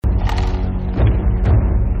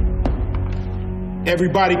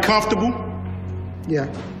Everybody comfortable? Yeah.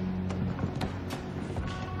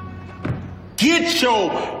 Get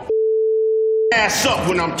your ass up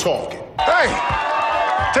when I'm talking. Hey,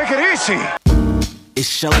 take it easy. It's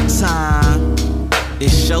showtime.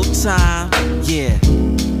 It's showtime. Yeah.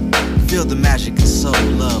 Feel the magic and soul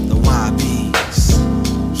of the YBs.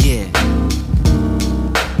 Yeah.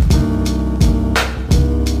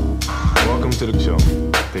 Welcome to the show.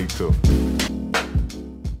 Take two.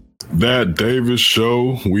 That Davis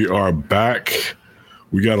Show. We are back.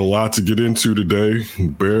 We got a lot to get into today.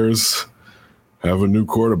 Bears have a new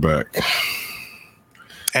quarterback.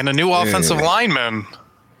 And a new offensive lineman.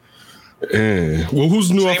 Well, who's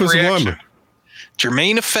the new offensive lineman?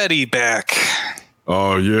 Germain Ifedi back.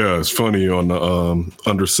 Oh, yeah. It's funny on the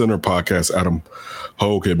Under Center podcast, Adam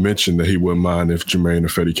Hogue had mentioned that he wouldn't mind if Germain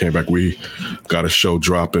Ifedi came back. We got a show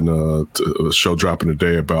dropping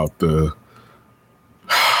today about the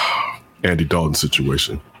Andy Dalton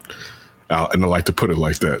situation. And I like to put it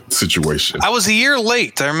like that, situation. I was a year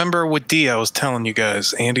late. I remember with D, I was telling you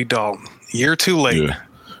guys, Andy Dalton, a year too late. Yeah,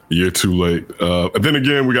 a year too late. And then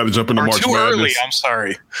again, we got to jump into March Madness. Too early, I'm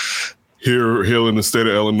sorry. Here in the state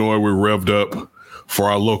of Illinois, we're revved up for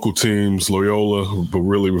our local teams, Loyola, but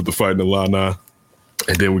really with the Fighting Illini.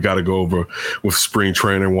 And then we got to go over with spring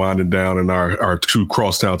training winding down and our two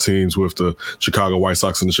crosstown teams with the Chicago White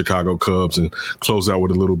Sox and the Chicago Cubs, and close out with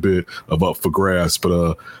a little bit of up for grabs.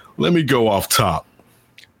 But let me go off top.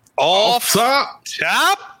 Off top?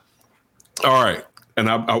 All right. And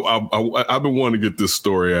I've been wanting to get this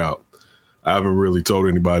story out. I haven't really told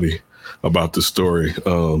anybody about this story.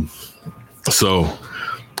 So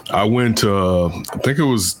I went, I think it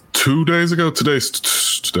was 2 days ago. Today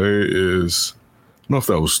is, I don't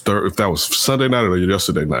know if that was Sunday night or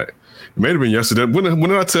yesterday night. It may have been yesterday. When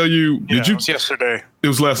did I tell you? Yeah, it was yesterday. It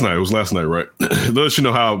was last night. It was last night, right? Let you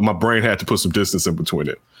know how my brain had to put some distance in between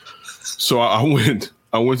it. So I went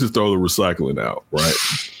to throw the recycling out, right?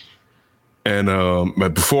 And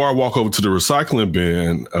but before I walk over to the recycling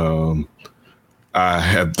bin, I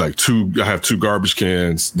have two garbage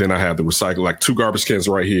cans. Then I have the recycle, like two garbage cans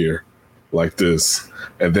right here, like this,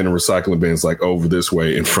 and then the recycling bin's like over this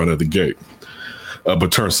way in front of the gate,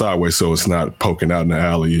 but turned sideways so it's not poking out in the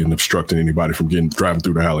alley and obstructing anybody from driving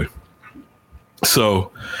through the alley.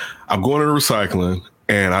 So I'm going to the recycling,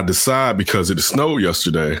 and I decide, because it snowed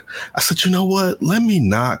yesterday, I said, you know what? Let me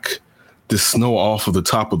knock this snow off of the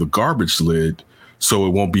top of the garbage lid so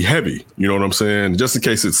it won't be heavy. You know what I'm saying? Just in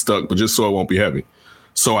case it's stuck, but just so it won't be heavy.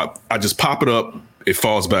 So I just pop it up. It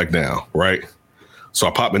falls back down, right? So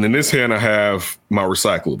I pop it. In this hand, I have my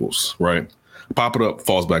recyclables, right? Pop it up,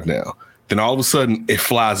 falls back down. Then all of a sudden, it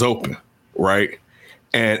flies open, right?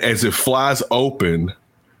 And as it flies open,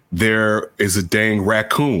 there is a dang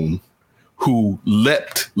raccoon who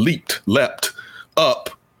leapt up.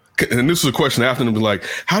 And this was a question after them, like,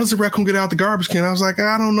 how does the raccoon get out the garbage can? I was like,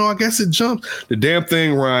 I don't know. I guess it jumped. The damn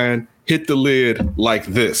thing, Ryan, hit the lid like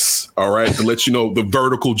this, all right, to let you know the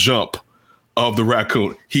vertical jump of the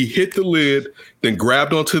raccoon. He hit the lid, then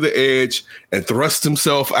grabbed onto the edge and thrust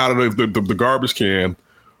himself out of the garbage can,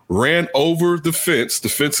 ran over the fence. The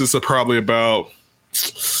fences are probably about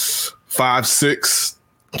 5'6",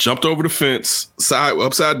 jumped over the fence,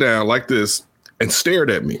 upside down like this, and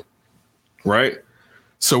stared at me, right?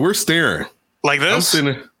 So we're staring. Like this?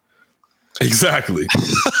 Exactly.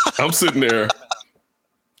 I'm sitting there,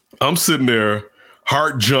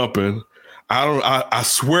 heart jumping. I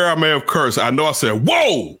swear I may have cursed. I know I said,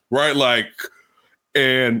 whoa, right? Like,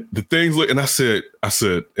 and the things look, and I said,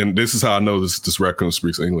 and this is how I know this raccoon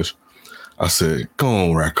speaks English. I said, go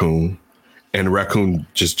on, raccoon. And the raccoon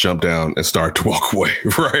just jumped down and started to walk away,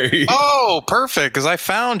 right? Oh, perfect, because I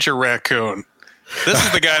found your raccoon. This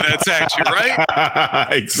is the guy that attacked you,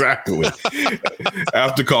 right? Exactly.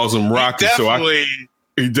 After calls him Rocky,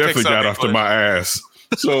 he definitely got after my ass.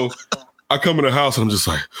 So I come in the house and I'm just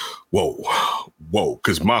like, whoa,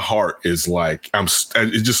 because my heart is like,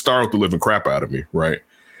 it just startled the living crap out of me, right?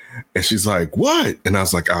 And she's like, what? And I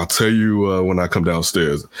was like, I'll tell you when I come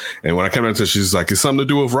downstairs. And when I come downstairs, she's like, it's something to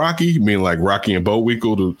do with Rocky? You mean like Rocky and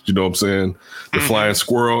Bullwinkle, you know what I'm saying? The flying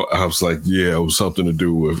squirrel? I was like, yeah, it was something to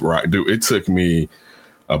do with Rocky. Dude, it took me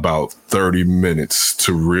about 30 minutes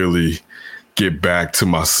to really get back to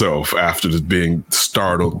myself after just being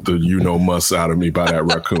startled muss out of me by that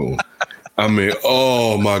raccoon. I mean,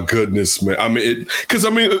 oh my goodness, man. I mean,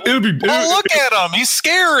 it'd be. Look at him. He's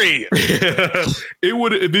scary. It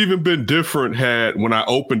would have even been different when I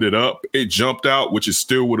opened it up, it jumped out, which it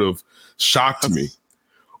still would have shocked me.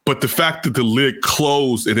 But the fact that the lid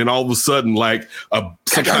closed and then all of a sudden, like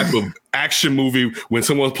some type of action movie when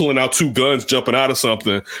someone's pulling out two guns, jumping out of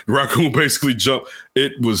something, the raccoon basically jumped.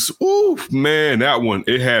 It was, ooh, man, that one,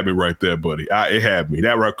 it had me right there, buddy. It had me,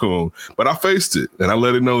 that raccoon. But I faced it and I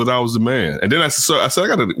let it know that I was the man. And then I said, I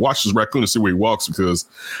got to watch this raccoon and see where he walks because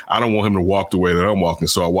I don't want him to walk the way that I'm walking.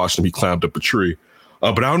 So I watched him. He climbed up a tree.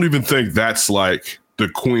 But I don't even think that's like the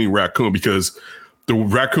queen raccoon because the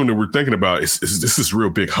raccoon that we're thinking about is this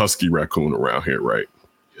real big husky raccoon around here, right?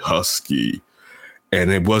 Husky.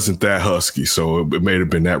 And it wasn't that husky. So it may have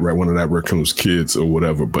been that one of that raccoon's kids or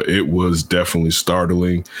whatever, but it was definitely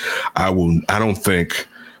startling. I don't think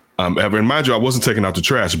ever, and mind you, I wasn't taking out the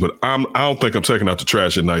trash, but I don't think I'm taking out the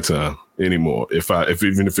trash at nighttime anymore.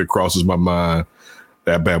 Even if it crosses my mind,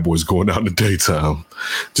 that bad boy's going out in the daytime.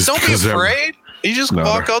 Just don't be afraid. You just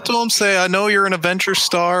walk up to him, say, I know you're an adventure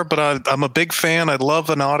star, but I'm a big fan. I'd love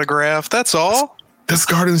an autograph. That's all. That's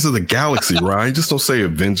Guardians of the Galaxy, right? Just don't say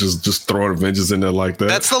Avengers, just throw Avengers in there like that.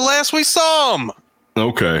 That's the last we saw him.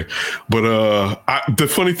 Okay. But the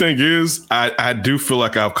funny thing is, I do feel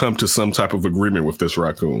like I've come to some type of agreement with this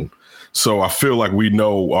raccoon. So I feel like we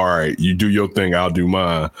know, all right, you do your thing, I'll do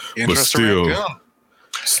mine. But still,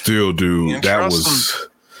 dude, that was...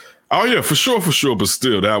 Oh, yeah, for sure. But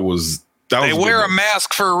still, that was... They wear a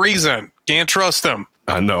mask for a reason. Can't trust them.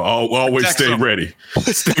 I know. Always stay ready.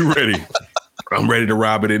 Stay ready. I'm ready to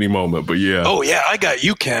rob at any moment, but yeah. Oh, yeah, I got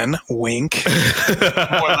you, Ken. Wink. More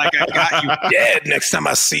like I got you dead next time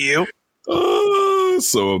I see you.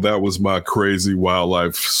 So that was my crazy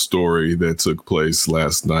wildlife story that took place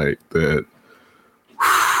last night.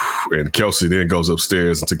 And Kelsey then goes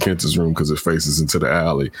upstairs into Kent's room because it faces into the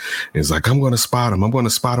alley. And he's like, I'm going to spot him. I'm going to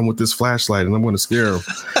spot him with this flashlight and I'm going to scare him.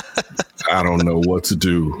 I don't know what to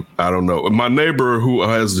do. I don't know. My neighbor who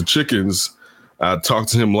has the chickens, I talked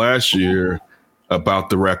to him last year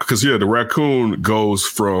about the raccoon. Because, yeah, the raccoon goes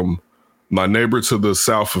from my neighbor to the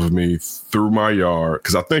south of me through my yard.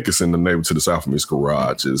 Because I think it's in the neighbor to the south of me's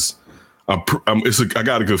garage. I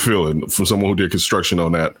got a good feeling from someone who did construction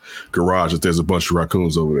on that garage that there's a bunch of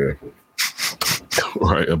raccoons over there.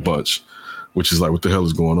 Right, a bunch. Which is like, what the hell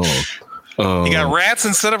is going on? You got rats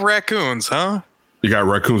instead of raccoons, huh? You got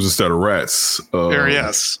raccoons instead of rats.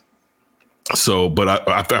 Yes. So, but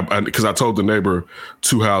because I told the neighbor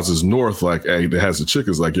 2 houses north, like, hey, that has the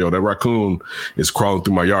chickens, like, yo, that raccoon is crawling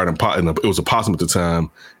through my yard and it was a possum at the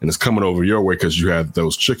time, and it's coming over your way because you had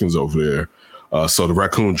those chickens over there. So the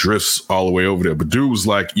raccoon drifts all the way over there. But dude was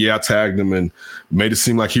like, yeah, I tagged him and made it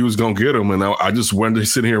seem like he was going to get him. And I just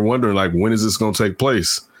sitting here wondering, like, when is this going to take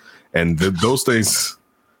place? And those things,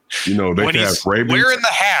 they can have rabies. Wearing the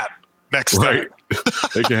hat next time.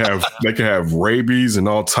 they can have rabies and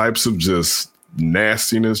all types of just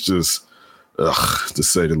nastiness, to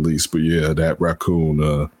say the least. But yeah, that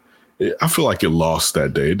raccoon, I feel like it lost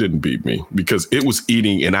that day. It didn't beat me because it was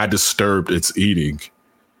eating and I disturbed its eating.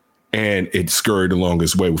 And it scurried along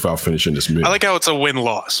its way without finishing this meal. I like how it's a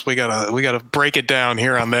win-loss. We gotta break it down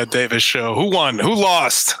here on That Davis Show. Who won? Who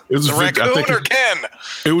lost? It was the raccoon or Ken?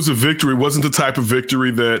 It was a victory. It wasn't the type of victory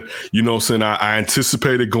that I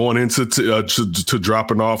anticipated going into to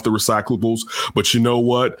dropping off the recyclables. But you know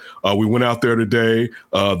what? We went out there today.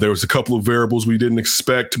 There was a couple of variables we didn't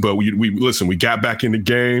expect, but we got back in the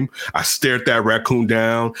game. I stared that raccoon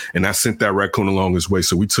down, and I sent that raccoon along his way.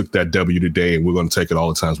 So we took that W today, and we're going to take it all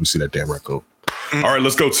the times we see that damn raccoon. All right,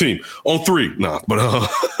 let's go, team. On 3.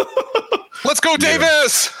 Let's go,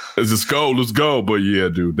 Davis. Let's go. But yeah,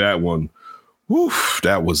 dude, that one,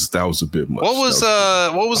 that was a bit much. What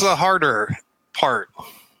was the harder part?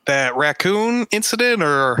 That raccoon incident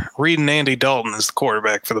or reading Andy Dalton as the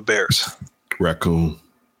quarterback for the Bears? Raccoon.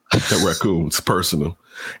 That raccoon. It's personal.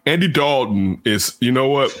 Andy Dalton is, you know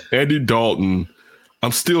what? Andy Dalton,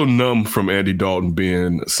 I'm still numb from Andy Dalton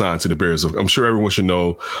being signed to the Bears. I'm sure everyone should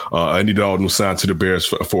know Andy Dalton was signed to the Bears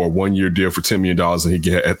for a 1-year deal for $10 million,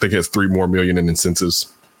 and I think he has $3 more million in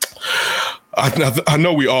incentives. I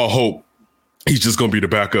know we all hope he's just going to be the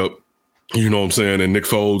backup, you know what I'm saying, and Nick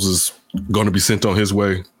Foles is going to be sent on his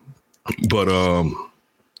way. But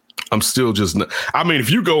I'm still just not, I mean, if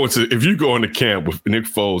you go into camp with Nick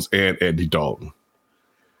Foles and Andy Dalton,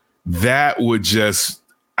 that would just,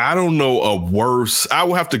 I don't know a worse. I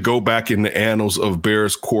will have to go back in the annals of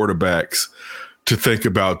Bears quarterbacks to think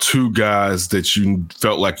about two guys that you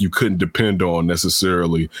felt like you couldn't depend on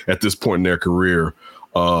necessarily at this point in their career,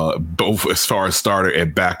 both as far as starter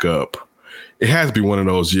and backup. It has to be one of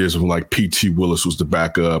those years when like P.T. Willis was the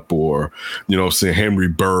backup, or, saying Henry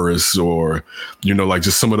Burris, or, like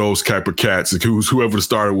just some of those type of cats, like whoever the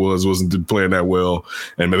starter wasn't playing that well.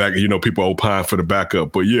 And people opine for the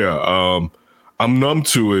backup. But yeah, I'm numb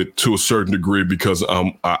to it to a certain degree because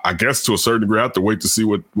I guess to a certain degree I have to wait to see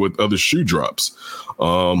what other shoe drops.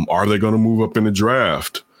 Are they going to move up in the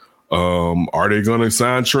draft? Are they going to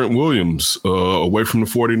sign Trent Williams away from the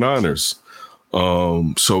 49ers?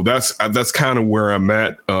 So that's kind of where I'm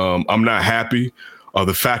at. I'm not happy.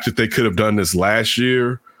 The fact that they could have done this last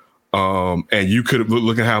year, and you could have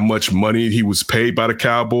look at how much money he was paid by the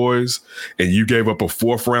Cowboys, and you gave up a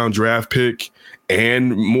 4th round draft pick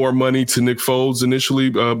and more money to Nick Foles initially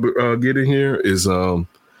getting here is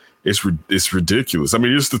it's ridiculous. I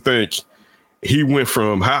mean, just to think he went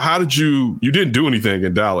from how did you didn't do anything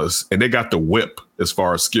in Dallas and they got the whip as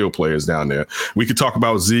far as skill players down there. We could talk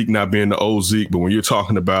about Zeke not being the old Zeke, but when you're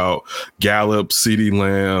talking about Gallup, CeeDee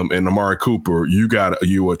Lamb, and Amari Cooper, you got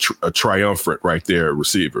a triumvirate right there at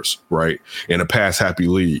receivers, right, in a pass-happy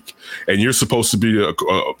league. And you're supposed to be a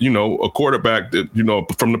quarterback,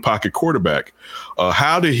 from the pocket quarterback.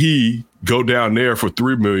 How did he go down there for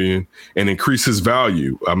 $3 million and increase his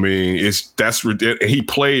value? I mean, he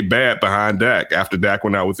played bad behind Dak after Dak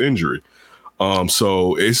went out with injury.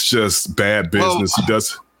 So it's just bad business. He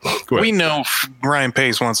does. We know Ryan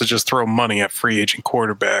Pace wants to just throw money at free agent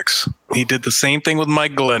quarterbacks. He did the same thing with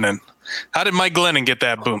Mike Glennon. How did Mike Glennon get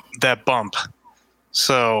that bump?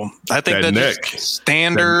 So I think that neck, just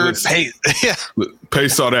standard Pace. Yeah.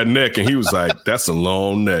 Pace saw that neck and he was like, "That's a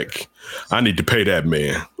long neck. I need to pay that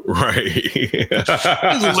man." Right.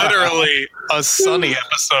 It's literally a Sunny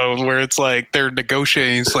episode where it's like they're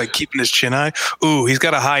negotiating. It's like keeping his chin high. Ooh, he's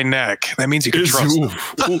got a high neck. That means you can trust him.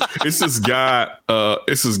 It's this guy.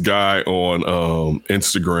 It's this guy on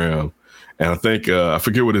Instagram, and I think I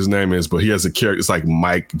forget what his name is, but he has a character. It's like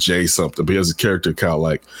Mike J something, but he has a character called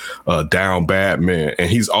like Down Bad Man, and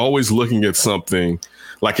he's always looking at something.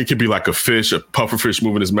 Like it could be like a fish, a puffer fish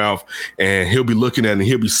moving his mouth, and he'll be looking at it and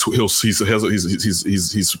he's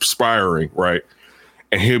perspiring, right?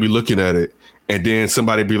 And he'll be looking at it, and then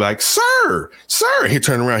somebody be like, "Sir," and he'll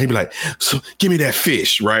turn around, he'll be like, "So give me that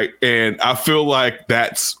fish," right? And I feel like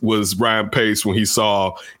that was Ryan Pace when he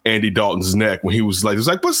saw Andy Dalton's neck, when he was like,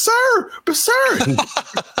 "But sir,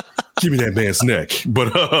 give me that man's neck."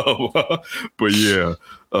 But yeah.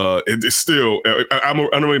 It's still, I'm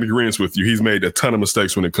in agreement with you. He's made a ton of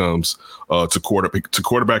mistakes when it comes to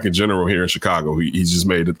quarterback in general here in Chicago. He's just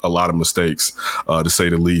made a lot of mistakes, to say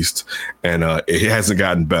the least, and it hasn't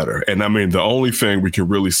gotten better. And I mean, the only thing we can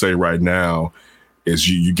really say right now is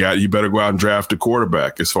you better go out and draft a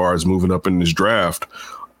quarterback as far as moving up in this draft.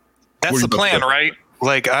 That's the plan, right?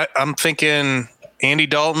 Like I'm thinking Andy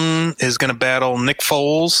Dalton is going to battle Nick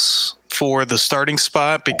Foles for the starting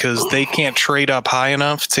spot because they can't trade up high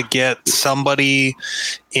enough to get somebody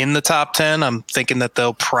in the top 10. I'm thinking that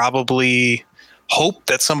they'll probably hope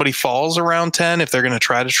that somebody falls around 10 if they're going to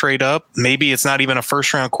try to trade up. Maybe it's not even a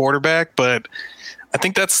first round quarterback, but I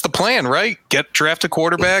think that's the plan, right? Draft a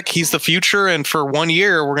quarterback. He's the future. And for 1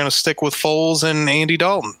 year, we're going to stick with Foles and Andy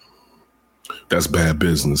Dalton. That's bad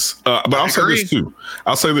business. But I'll say this too.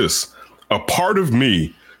 I'll say this. A part of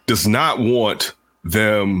me does not want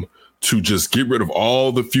them to just get rid of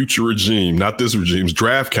all the future regime, not this regime's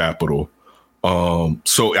draft capital.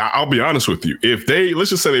 So I'll be honest with you. If let's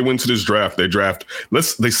just say they went to this draft, they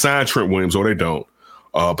sign Trent Williams or they don't,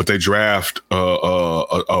 but they draft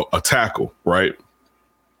a tackle, right?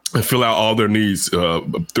 And fill out all their needs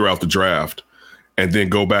throughout the draft, and then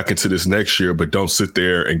go back into this next year, but don't sit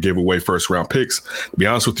there and give away first round picks. To be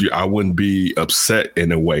honest with you, I wouldn't be upset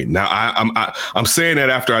in a way. Now I'm saying that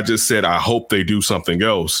after I just said I hope they do something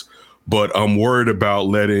else. But I'm worried about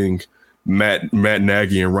letting Matt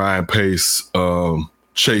Nagy and Ryan Pace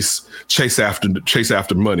chase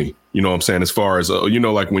after money. You know what I'm saying? As far as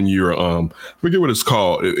like when you're I forget what it's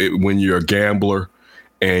called when you're a gambler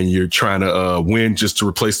and you're trying to win just to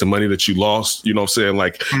replace the money that you lost. You know what I'm saying?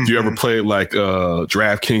 Like if you ever played like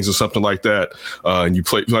DraftKings or something like that, and you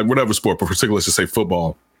play like whatever sport, but particularly let's just say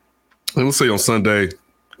football. And let's say on Sunday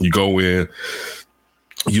you go in,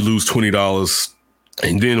 you lose $20.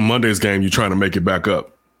 And then in Monday's game, you're trying to make it back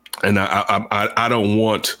up. And I don't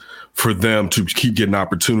want for them to keep getting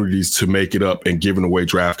opportunities to make it up and giving away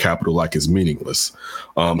draft capital like it's meaningless.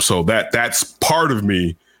 So that's part of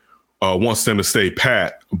me wants them to stay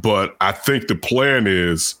pat. But I think the plan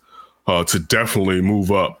is to definitely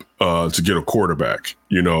move up to get a quarterback,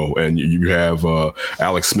 and you have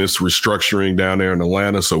Alex Smith's restructuring down there in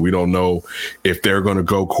Atlanta. So we don't know if they're going to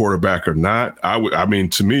go quarterback or not. I mean,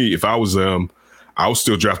 to me, if I was them, I would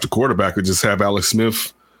still draft a quarterback and just have Alex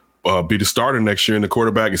Smith be the starter next year in the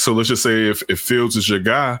quarterback. So let's just say if Fields is your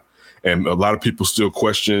guy And a lot of people still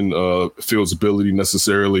question Fields' ability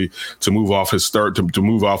necessarily to move off his third, to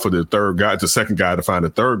move off of the second guy to find a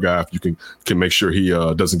third guy. If you can make sure he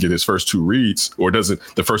doesn't get his first two reads, or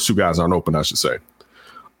the first two guys aren't open, I should say.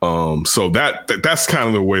 So that's kind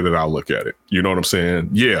of the way that I look at it. You know what I'm saying?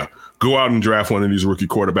 Yeah. Go out and draft one of these rookie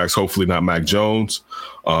quarterbacks. Hopefully not Mac Jones.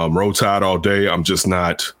 Roll Tide all day.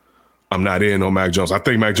 I'm not in on Mac Jones. I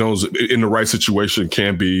think Mac Jones in the right situation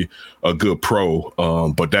can be a good pro,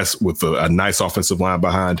 but that's with a nice offensive line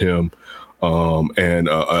behind him and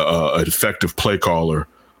an effective play caller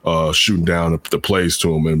shooting down the plays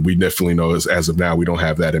to him. And we definitely know as of now we don't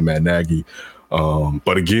have that in Matt Nagy.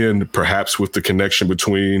 But again, perhaps with the connection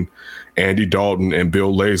between Andy Dalton and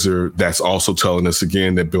Bill Lazor, that's also telling us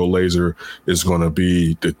again that Bill Lazor is going to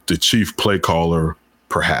be the chief play caller,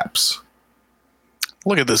 perhaps.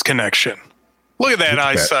 Look at this connection. Look at that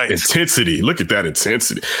eyesight. Intensity. Look at that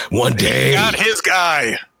intensity. One day. He got his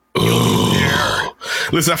guy.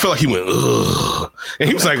 Listen, I feel like he went, ugh. And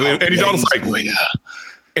he was like, Andy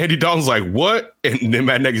Dalton's like, what? And then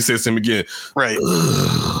Matt Nagy says to him again. Right.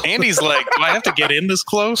 Ugh. Andy's like, do I have to get in this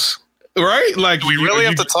close? Right? Like, do we really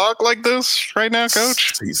have to talk like this right now,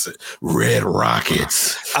 Coach? He said, Red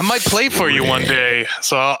Rockets. I might play for you one day,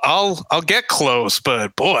 so I'll get close,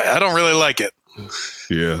 but boy, I don't really like it.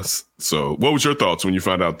 Yes. So what was your thoughts when you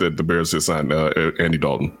found out that the Bears had signed Andy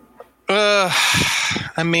Dalton?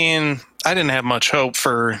 I mean, I didn't have much hope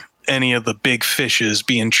for any of the big fishes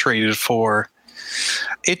being traded for.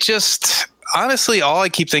 It just, honestly, all I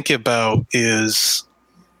keep thinking about is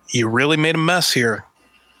you really made a mess here.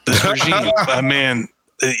 This regime. I mean,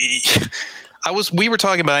 we were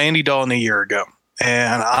talking about Andy Dalton a year ago,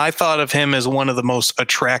 and I thought of him as one of the most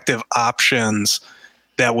attractive options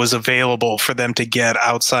that was available for them to get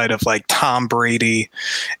outside of like Tom Brady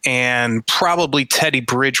and probably Teddy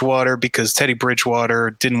Bridgewater, because Teddy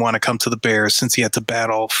Bridgewater didn't want to come to the Bears since he had to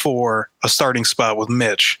battle for a starting spot with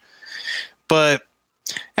Mitch. But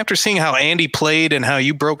after seeing how Andy played and how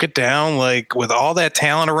you broke it down, like with all that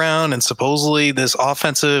talent around and supposedly this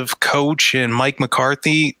offensive coach and Mike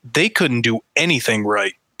McCarthy, they couldn't do anything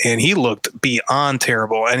right. And he looked beyond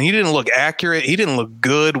terrible, and he didn't look accurate. He didn't look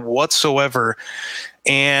good whatsoever.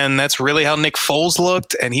 And that's really how Nick Foles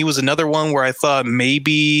looked. And he was another one where I thought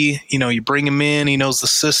maybe, you bring him in, he knows the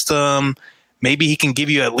system. Maybe he can give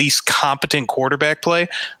you at least competent quarterback play.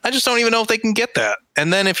 I just don't even know if they can get that.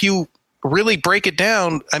 And then if you really break it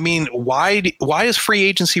down, I mean, why does free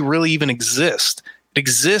agency really even exist? It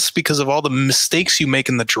exists because of all the mistakes you make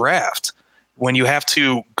in the draft. When you have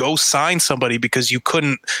to go sign somebody because you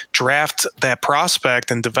couldn't draft that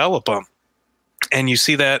prospect and develop them. And you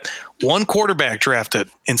see that one quarterback drafted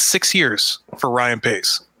in 6 years for Ryan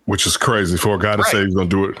Pace. Which is crazy for a guy to say he's going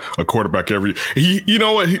to do it, a quarterback every year. You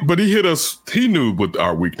know what? But he hit us. He knew what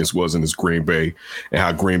our weakness was in his Green Bay, and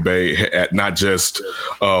how Green Bay had not just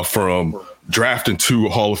from drafting two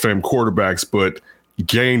Hall of Fame quarterbacks, but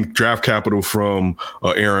gained draft capital from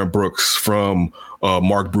Aaron Brooks, from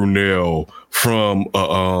Mark Brunell, from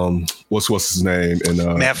what's his name, and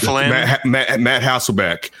Matt Flynn, Matt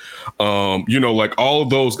Hasselbeck. Like all of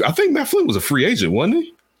those. I think Matt Flynn was a free agent, wasn't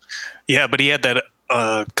he? Yeah, but he had that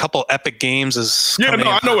couple epic games. I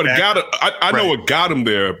know what got him. I know what got him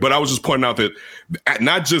there, but I was just pointing out that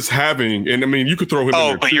not just having, and I mean, you could throw him in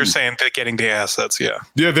there. But too. You're saying they're getting the assets, yeah.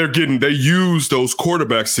 Yeah, they use those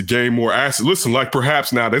quarterbacks to gain more assets. Listen, like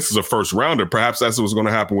perhaps now this is a first rounder. Perhaps that's what's going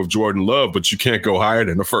to happen with Jordan Love, but you can't go higher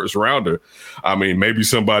than a first rounder. I mean, maybe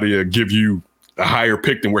somebody will give you a higher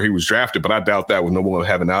pick than where he was drafted, but I doubt that with no one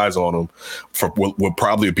having eyes on him for will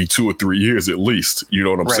probably be 2 or 3 years at least. You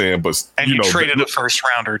know what I'm saying? But you traded a first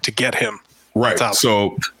rounder to get him. Right.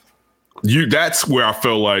 So that's where I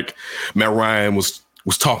felt like Matt Ryan was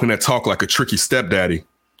talking that talk like a tricky stepdaddy.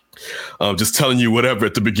 Just telling you whatever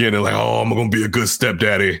at the beginning, like, oh, I'm going to be a good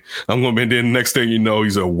stepdaddy. I'm going to be, and then next thing you know,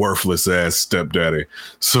 he's a worthless ass stepdaddy.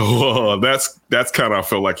 So that's kind of, I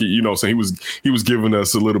felt like so he was giving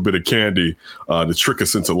us a little bit of candy to trick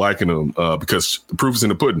us into liking him because the proof is in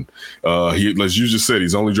the pudding. As you just said,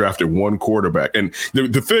 he's only drafted one quarterback. And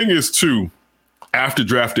the thing is too, after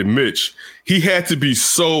drafting Mitch, he had to be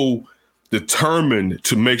so determined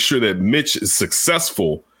to make sure that Mitch is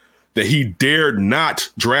successful that he dared not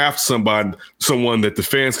draft someone that the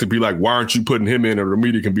fans could be like, why aren't you putting him in? Or the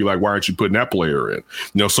media can be like, why aren't you putting that player in?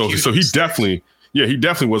 So he definitely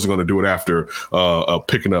wasn't going to do it after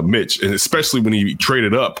picking up Mitch, and especially when he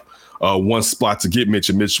traded up one spot to get Mitch,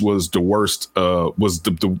 and Mitch was the worst, was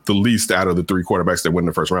the least out of the three quarterbacks that went in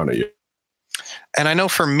the first round that year. And I know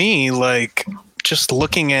for me, like just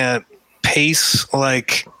looking at Pace,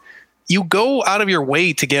 like, you go out of your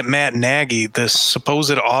way to get Matt Nagy, this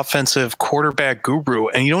supposed offensive quarterback guru,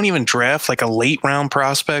 and you don't even draft like a late round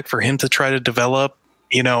prospect for him to try to develop,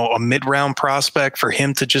 a mid-round prospect for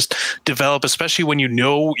him to just develop, especially when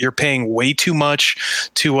you're paying way too much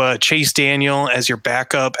to Chase Daniel as your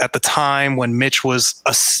backup at the time when Mitch was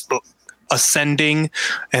ascending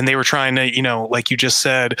and they were trying to, like you just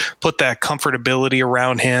said, put that comfortability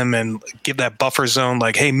around him and give that buffer zone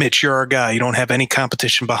like, hey, Mitch, you're our guy. You don't have any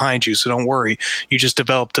competition behind you, so don't worry. You just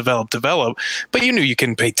develop. But you knew you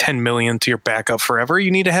can pay $10 million to your backup forever.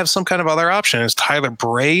 You need to have some kind of other option. Is Tyler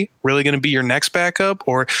Bray really going to be your next backup,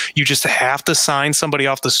 or you just have to sign somebody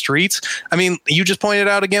off the streets? I mean, you just pointed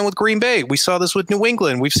out again with Green Bay. We saw this with New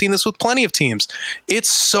England. We've seen this with plenty of teams. It's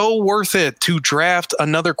so worth it to draft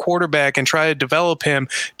another quarterback and try to develop him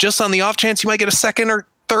just on the off chance you might get a second or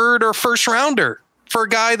third or first rounder for a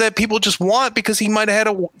guy that people just want because he might have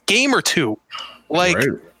had a game or two. Like,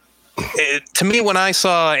 to me, when I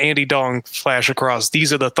saw Andy Dalton flash across,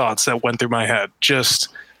 these are the thoughts that went through my head. Just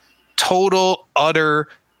total, utter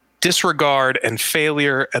disregard and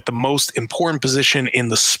failure at the most important position in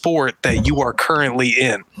the sport that you are currently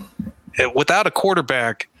in. Without a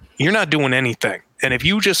quarterback, you're not doing anything. And if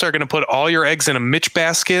you just are going to put all your eggs in a Mitch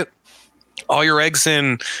basket, all your eggs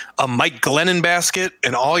in a Mike Glennon basket,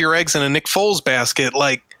 and all your eggs in a Nick Foles basket,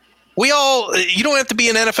 like, you don't have to be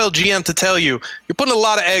an NFL GM to tell you're putting a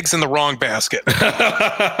lot of eggs in the wrong basket.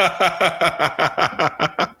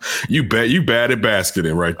 You bad at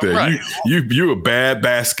basketing right there. Right. You a bad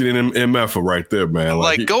basketing MF right there, man.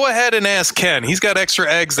 Like go ahead and ask Ken. He's got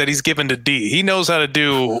extra eggs that he's given to D. He knows how to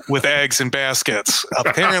do with eggs and baskets.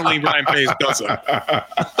 Apparently Ryan Pace doesn't.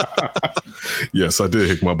 Yes, I did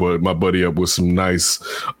hook my buddy up with some nice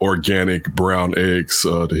organic brown eggs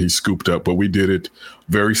that he scooped up, but we did it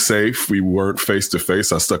very safe. We weren't face to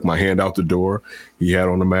face. I stuck my hand out the door. He had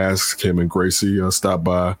on the mask. Him and Gracie stopped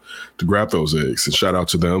by to grab those eggs. And shout out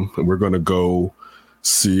to them. And we're going to go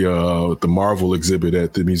see the Marvel exhibit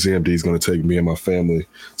at the museum. D's going to take me and my family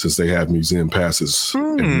since they have museum passes.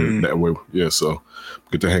 And that way, so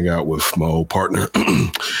get to hang out with my old partner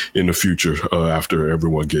in the future after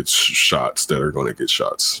everyone gets shots that are going to get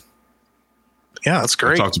shots. Yeah, that's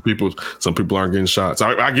great. I talk to people. Some people aren't getting shots.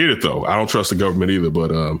 I get it, though. I don't trust the government either.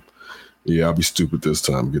 But, I'll be stupid this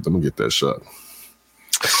time. I'm going to get that shot.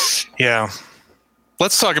 Yeah.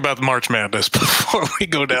 Let's talk about the March Madness before we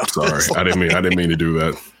go down. Sorry, I didn't mean to do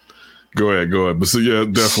that. Go ahead. But so, yeah,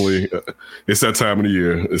 definitely. It's that time of the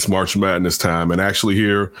year. It's March Madness time. And actually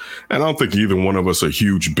here, and I don't think either one of us are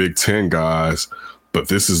huge Big Ten guys, but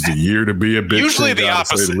this is the year to be a Big Ten guy. Usually the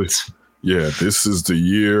opposite. Yeah, this is the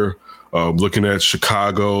year. Looking at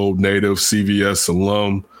Chicago native CVS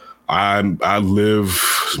alum, I live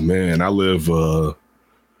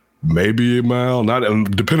maybe a mile, not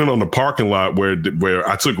depending on the parking lot where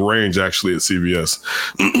I took range actually at CVS,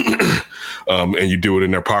 and you do it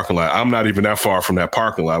in their parking lot. I'm not even that far from that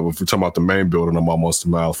parking lot. If we're talking about the main building, I'm almost a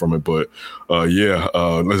mile from it. But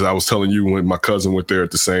as I was telling you, when my cousin went there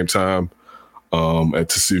at the same time. At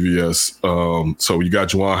the CVS. So you got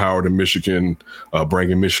Juwan Howard in Michigan,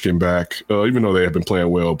 bringing Michigan back, even though they have been playing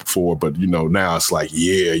well before. But, now it's like,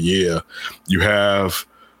 yeah. You have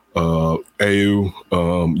AU.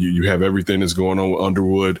 You have everything that's going on with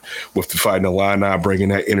Underwood, with the Fighting Illini, bringing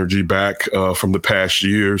that energy back from the past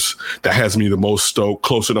years. That has me the most stoked.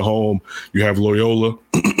 Closer to home, you have Loyola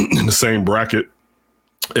in the same bracket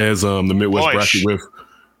as the Midwest bracket with.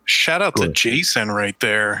 Shout out to Jason right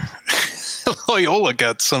there. Loyola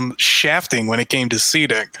got some shafting when it came to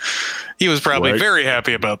seating. He was probably very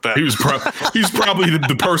happy about that. He's probably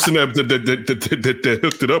the person that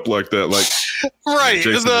hooked it up like that. Like, right.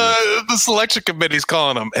 The selection committee's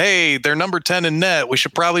calling them. Hey, they're number 10 in net. We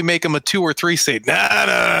should probably make them a 2 or 3 seed.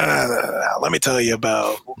 Nah. Let me tell you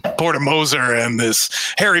about Porter Moser and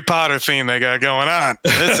this Harry Potter theme they got going on.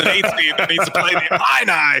 It's an 8 seed that needs to play the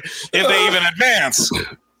Illini if they even advance.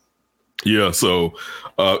 Yeah, so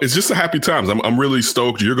it's just a happy times. I'm really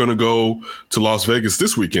stoked. You're going to go to Las Vegas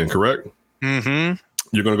this weekend, correct? Mm-hmm.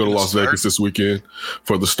 You're going to go to Las Vegas this weekend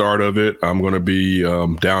for the start of it. I'm going to be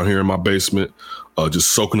down here in my basement,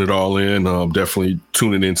 just soaking it all in. Definitely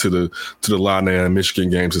tuning into the Illini and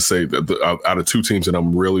Michigan games to say that out of 2 teams that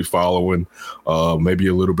I'm really following, maybe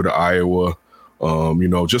a little bit of Iowa.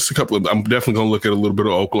 Just a couple of. I'm definitely going to look at a little bit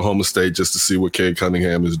of Oklahoma State just to see what Cade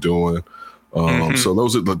Cunningham is doing. So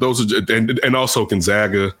those are and also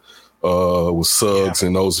Gonzaga with Suggs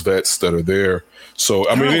and those vets that are there. So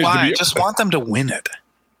I mean, I just want them to win it.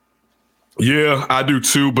 Yeah, I do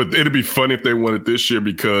too. But it'd be funny if they won it this year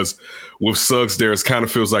because with Suggs there, it kind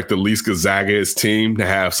of feels like the least Gonzaga-ish team to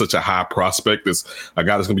have such a high prospect. That's a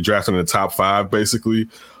guy that's going to be drafted in the top 5, basically,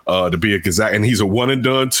 to be a Gonzaga. And he's a one and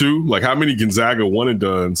done too. Like, how many Gonzaga one and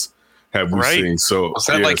dones have we seen? So was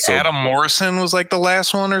that Adam Morrison was like the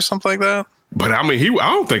last one or something like that? But I mean, I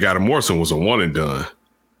don't think Adam Morrison was a one and done.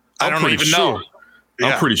 I don't even know.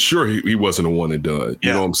 I'm pretty sure he wasn't a one and done.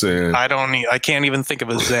 You know what I'm saying? I can't even think of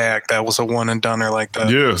a Zach that was a one and doneer like that.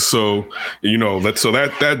 Yeah. So,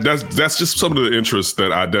 that's just some of the interests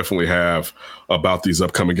that I definitely have about these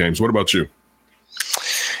upcoming games. What about you?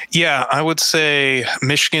 Yeah, I would say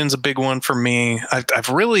Michigan's a big one for me. I've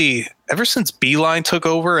really, ever since Beeline took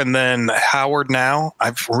over and then Howard now,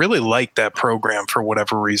 I've really liked that program for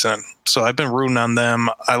whatever reason. So I've been rooting on them.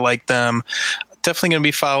 I like them. Definitely going to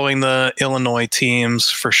be following the Illinois teams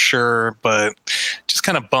for sure, but just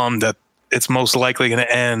kind of bummed that it's most likely going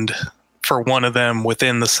to end for one of them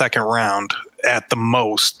within the second round at the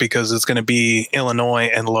most, because it's going to be Illinois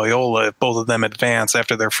and Loyola if both of them advance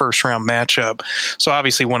after their first round matchup. So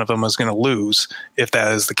obviously one of them is going to lose if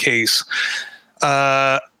that is the case.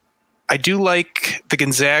 I do like the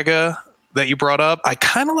Gonzaga that you brought up. I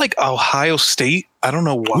kind of like Ohio State. I don't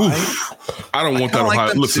know why. Oof. I don't want that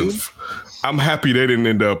Ohio. Listen, I'm happy they didn't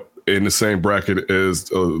end up in the same bracket as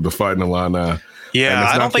the Fighting Illini. Yeah,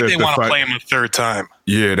 I don't think they want to play him a third time.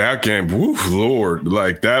 Yeah, that game, woof, Lord,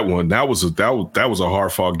 like that one, that was a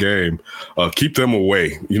hard fought game. Keep them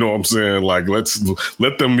away. You know what I'm saying? Like,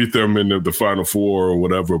 let them meet them in the Final Four or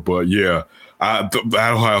whatever. But yeah,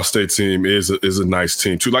 that Ohio State team is a nice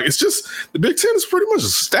team too. Like, it's just the Big Ten is pretty much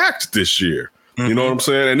stacked this year. Mm-hmm. You know what I'm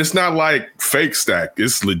saying? And it's not like fake stacked.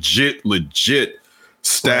 It's legit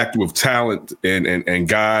stacked with talent and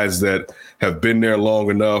guys that have been there long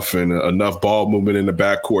enough and enough ball movement in the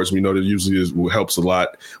backcourts. We know that usually helps a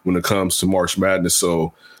lot when it comes to March Madness.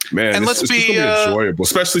 So, man, it's going to be enjoyable,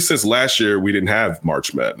 especially since last year we didn't have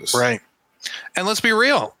March Madness. Right. And let's be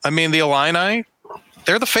real. I mean, the Illini,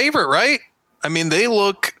 they're the favorite, right? I mean, they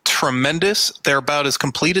look tremendous. They're about as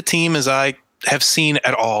complete a team as I have seen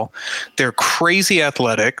at all. They're crazy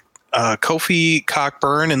athletic. Kofi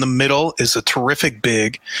Cockburn in the middle is a terrific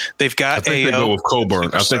big. They've got they go with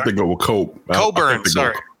Coburn. I think they go with Coburn.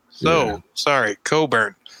 Sorry,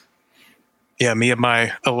 Coburn. Yeah, me and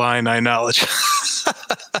my Illini knowledge.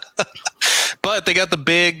 But they got the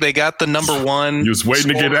big. They got the number one. You was waiting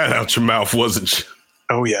to get that out your mouth, wasn't you?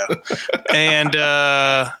 Oh yeah, and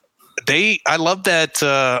I love that.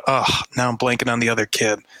 Now I'm blanking on the other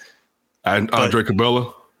kid. Andre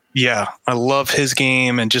Cabela. Yeah, I love his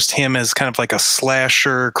game and just him as kind of like a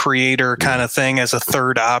slasher creator kind of thing as a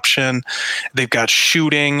third option. They've got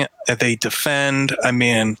shooting, they defend. I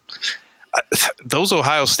mean, those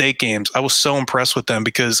Ohio State games, I was so impressed with them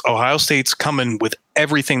because Ohio State's coming with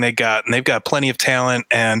everything they got, and they've got plenty of talent.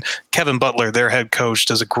 And Kevin Butler, their head coach,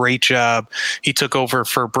 does a great job. He took over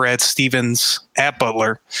for Brad Stevens at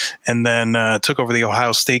Butler and then took over the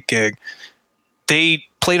Ohio State gig. They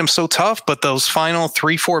played them so tough, but those final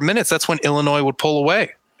 3-4 minutes, that's when Illinois would pull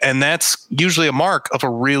away. And that's usually a mark of a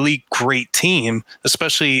really great team,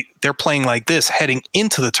 especially they're playing like this heading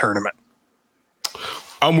into the tournament.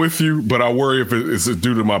 I'm with you, but I worry if it's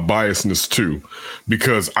due to my biasness too,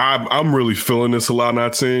 because I'm really feeling this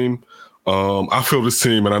Illini team. I feel this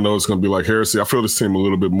team, and I know it's going to be like heresy, I feel this team a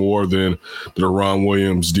little bit more than the Ron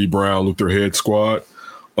Williams, D. Brown, Luther Head squad.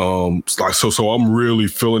 So I'm really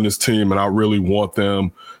feeling this team, and I really want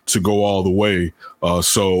them to go all the way.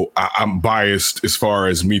 So I'm biased as far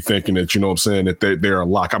as me thinking that, you know what I'm saying, that they're a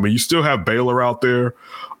lock. I mean, you still have Baylor out there.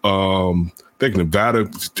 I think Nevada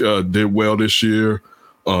did well this year.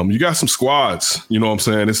 You got some squads, you know what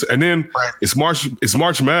I'm saying? It's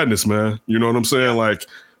March Madness, man. You know what I'm saying? Like,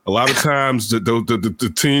 a lot of times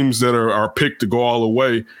the teams that are picked to go all the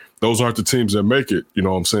way, those aren't the teams that make it, you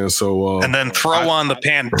know what I'm saying? So, and then throw on the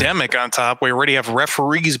pandemic on top. We already have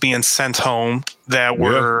referees being sent home that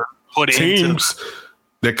were put teams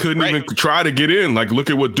that couldn't even try to get in. Like,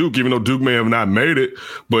 look at what Duke, even though Duke may have not made it,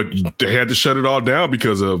 but they had to shut it all down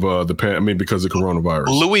because of because of coronavirus.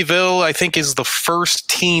 Louisville, I think, is the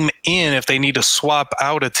first team in if they need to swap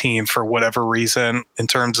out a team for whatever reason in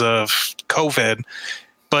terms of COVID.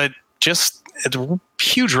 But just a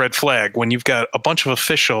huge red flag when you've got a bunch of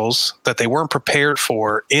officials that they weren't prepared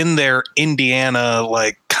for in their Indiana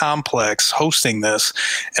complex hosting this,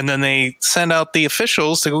 and then they send out the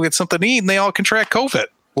officials to go get something to eat and they all contract COVID.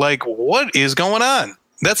 Like, what is going on?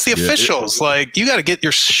 That's the officials. You got to get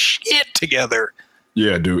your shit together.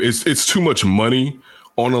 Yeah, dude, it's too much money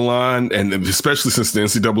on the line, and especially since the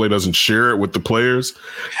NCAA doesn't share it with the players,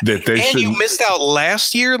 that they should. And you missed out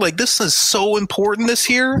last year. Like, this is so important this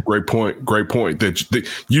year. Great point. That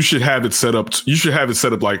you should have it set up. You should have it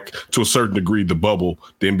set up like to a certain degree, the bubble,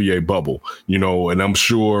 the NBA bubble. And I'm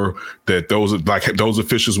sure that those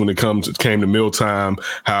officials, when it came to mealtime,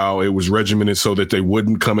 how it was regimented so that they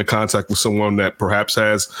wouldn't come in contact with someone that perhaps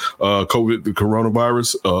has the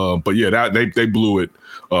coronavirus. But yeah, they blew it.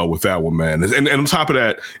 With that one, man, and on top of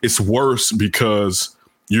that, it's worse because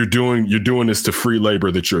you're doing this to free labor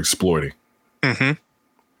that you're exploiting.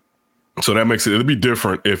 Mm-hmm. So that makes it'd be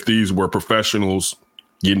different if these were professionals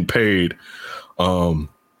getting paid. But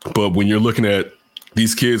when you're looking at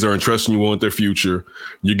these kids are entrusting you with their future,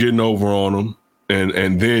 you're getting over on them,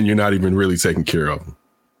 and then you're not even really taking care of them.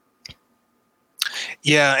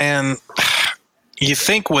 Yeah, and you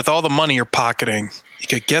think with all the money you're pocketing, you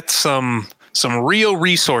could get some real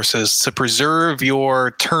resources to preserve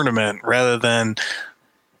your tournament rather than,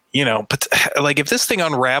 but like if this thing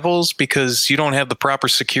unravels because you don't have the proper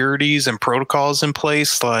securities and protocols in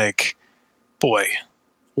place, like, boy,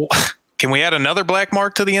 can we add another black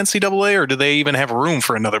mark to the NCAA, or do they even have room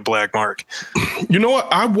for another black mark? You know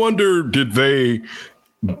what? I wonder, did they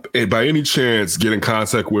by any chance get in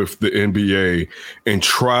contact with the NBA and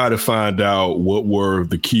try to find out what were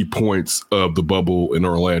the key points of the bubble in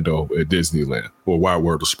Orlando at Disneyland or Wide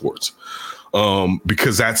World of Sports?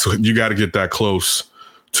 Because you got to get that close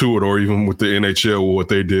to it, or even with the NHL, what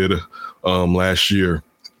they did last year.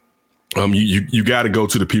 You got to go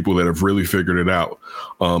to the people that have really figured it out,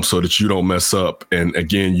 so that you don't mess up. And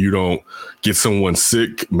again, you don't get someone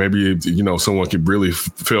sick. Maybe, someone could really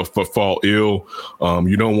fall ill.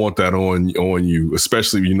 You don't want that on you,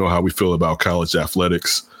 especially, how we feel about college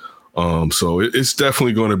athletics. So it's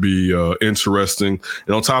definitely going to be interesting.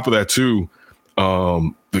 And on top of that too,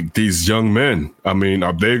 these young men,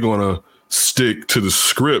 are they going to stick to the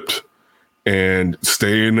script and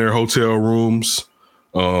stay in their hotel rooms?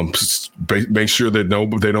 Make sure that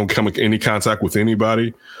they don't come in any contact with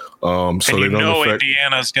anybody. So they don't affect.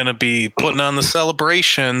 Indiana's going to be putting on the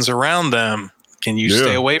celebrations around them. Can you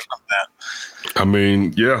stay away from that?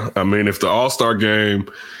 If the All-Star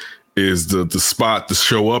game is the spot to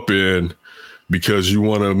show up in because you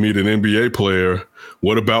want to meet an NBA player,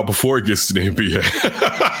 what about before it gets to the NBA?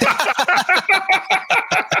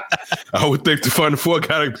 I would think the Final Four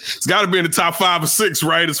it's got to be in the top 5 or 6,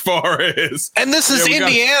 right? As far as, and this is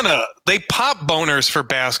Indiana. They pop boners for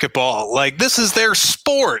basketball. Like, this is their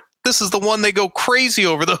sport. This is the one they go crazy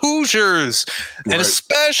over. The Hoosiers, right. And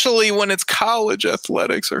especially when it's college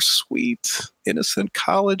athletics, are sweet, innocent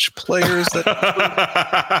college players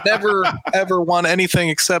that never ever want anything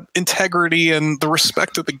except integrity and the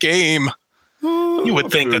respect of the game. You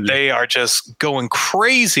would think that they are just going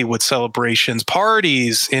crazy with celebrations,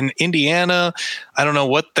 parties in Indiana. I don't know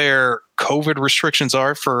what their COVID restrictions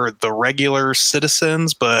are for the regular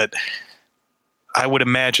citizens, but I would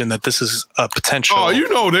imagine that this is a potential.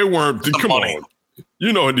 Oh, they weren't. Come on.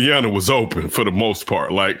 Indiana was open for the most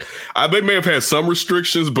part. Like, they may have had some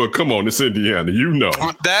restrictions, but come on, it's Indiana.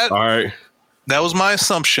 All right. That was my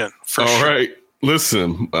assumption. For all sure. right.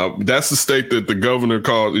 Listen, that's the state that the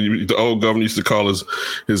old governor used to call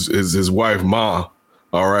his wife Ma.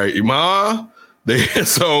 All right, Ma.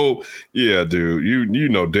 So yeah, dude, you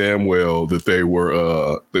know damn well that they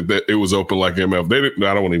were that it was open like MF.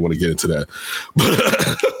 I don't even want to get into that, but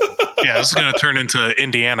yeah, this is going to turn into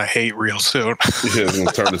Indiana hate real soon. Yeah, it's going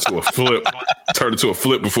to turn into a flip. Turn into a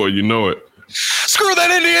flip before you know it. Screw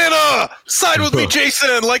that Indiana! Side with me,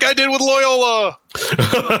 Jason, like I did with Loyola.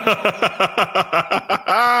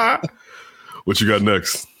 What you got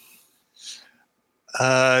next?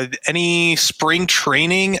 Any spring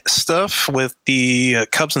training stuff with the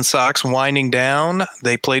Cubs and Sox winding down?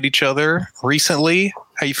 They played each other recently.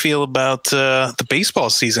 How you feel about the baseball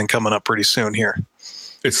season coming up pretty soon here?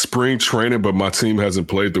 It's spring training, but my team hasn't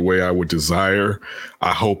played the way I would desire.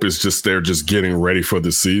 I hope it's just they're just getting ready for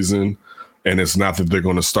the season. And it's not that they're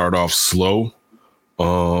going to start off slow.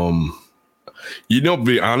 To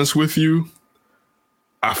be honest with you,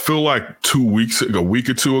 I feel like a week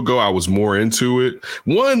or two ago, I was more into it.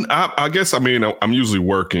 One, I guess, I'm usually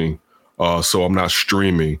working, so I'm not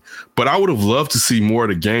streaming. But I would have loved to see more of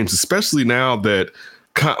the games, especially now that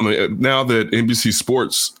NBC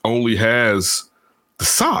Sports only has the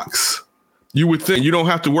Sox. You would think you don't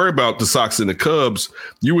have to worry about the Sox and the Cubs.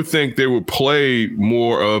 You would think they would play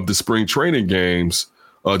more of the spring training games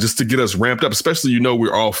just to get us ramped up, especially,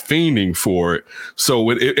 we're all fiending for it. So,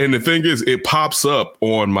 and the thing is, it pops up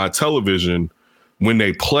on my television when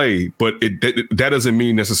they play, but that doesn't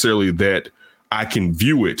mean necessarily that I can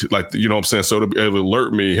view it, like, you know what I'm saying? So it'll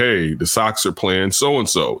alert me, hey, the Sox are playing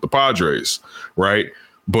so-and-so, the Padres, right?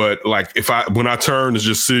 But like when I turn to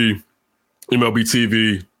just see MLB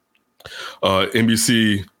TV,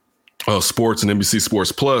 NBC Sports and NBC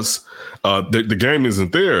Sports Plus, the game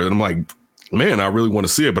isn't there. And I'm like, man, I really want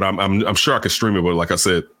to see it, but I'm sure I could stream it. But like I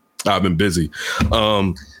said, I've been busy.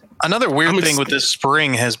 Another weird thing with this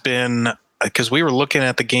spring has been, because we were looking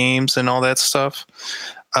at the games and all that stuff,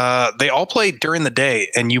 they all play during the day,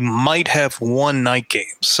 and you might have one night game.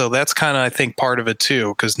 So that's kind of, I think, part of it too,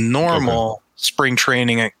 because normal spring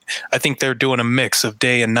training, I think they're doing a mix of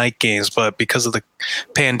day and night games, but because of the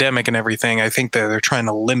pandemic and everything, I think that they're trying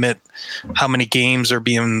to limit how many games are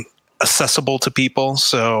being accessible to people.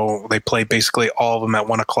 So they play basically all of them at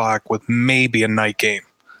 1 o'clock with maybe a night game.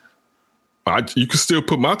 You can still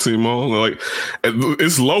put my team on. Like,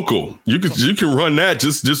 it's local. You can run that.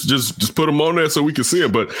 Just put them on there so we can see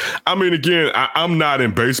it. But I mean, again, I'm not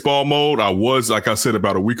in baseball mode. I was, like I said,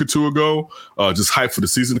 about a week or two ago, just hyped for the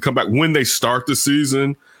season to come back. When they start the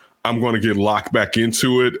season, I'm going to get locked back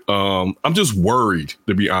into it. I'm just worried,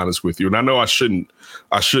 to be honest with you. And I know I shouldn't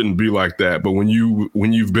be like that. But when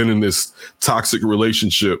you've been in this toxic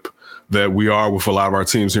relationship that we are with a lot of our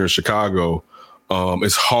teams here in Chicago,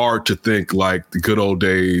 it's hard to think like the good old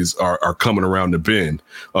days are coming around the bend.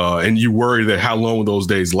 And you worry that how long those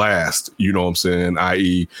days last, you know what I'm saying?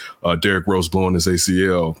 I.e. Derrick Rose blowing his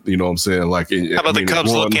ACL, you know what I'm saying? Like, how about the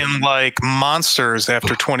Cubs looking like monsters after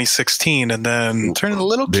 2016 and then turning to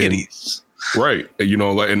little kitties? Right. You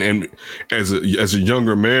know, like, and as a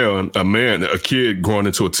younger man, a kid growing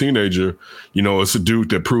into a teenager, you know, it's a dude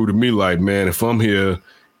that proved to me like, man, if I'm here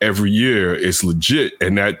every year, it's legit.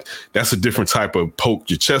 And that's a different type of poke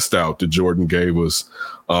your chest out that Jordan gave us.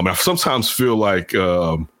 I sometimes feel like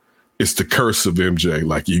it's the curse of MJ.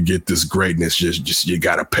 Like, you get this greatness, just you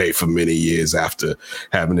got to pay for many years after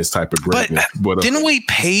having this type of greatness. But didn't we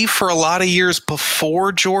pay for a lot of years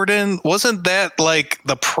before Jordan? Wasn't that like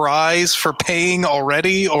the prize for paying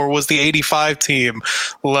already? Or was the 85 team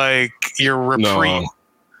like your reprieve? No.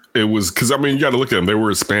 It was because, I mean, you got to look at them. They were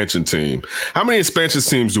an expansion team. How many expansion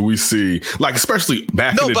teams do we see? Like, especially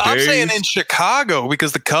back in the days? No, but I'm saying in Chicago,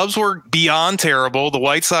 because the Cubs were beyond terrible. The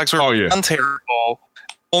White Sox were beyond terrible.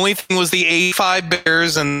 Only thing was the 85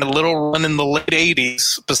 Bears and the little run in the late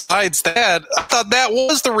 80s. Besides that, I thought that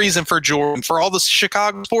was the reason for Jordan, for all the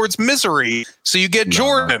Chicago sports misery. So you get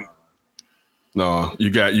Jordan. No,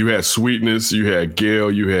 you had Sweetness, you had Gale,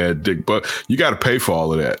 you had Dick Buck. You got to pay for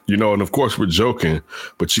all of that, you know. And of course, we're joking,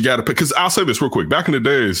 but you got to pay. Because I'll say this real quick: back in the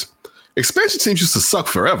days, expansion teams used to suck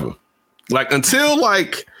forever, like until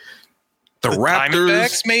like the Raptors,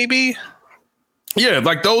 Diamondbacks, maybe. Yeah,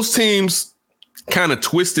 like those teams kind of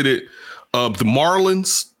twisted it. The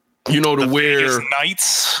Marlins, you know, to where Vegas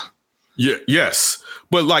Knights. Yeah, yes,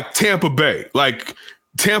 but like Tampa Bay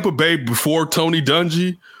before Tony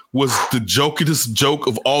Dungy was the jokingest joke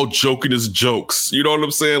of all jokingest jokes. You know what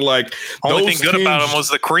I'm saying? Like, only thing good about them was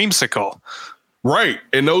the creamsicle. Right.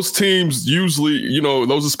 And those teams usually, you know,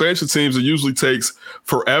 those expansion teams, it usually takes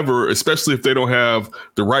forever, especially if they don't have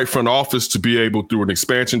the right front office to be able, through an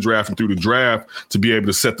expansion draft and through the draft, to be able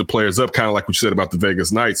to set the players up, kind of like what you said about the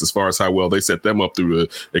Vegas Knights, as far as how well they set them up through the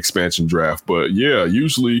expansion draft. But yeah,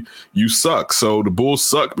 usually you suck. So the Bulls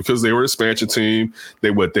suck because they were an expansion team.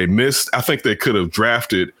 They missed. I think they could have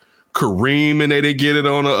drafted Kareem and they didn't get it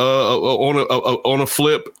on a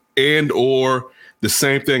flip, and or the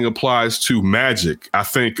same thing applies to Magic. I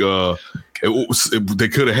think they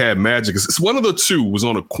could have had Magic. It's one of the two was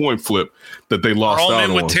on a coin flip that they lost out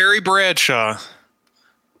on. With Terry Bradshaw.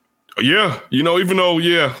 Yeah, you know, even though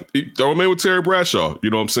throw him in with Terry Bradshaw. You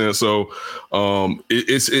know what I'm saying? So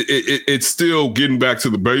it's still getting back to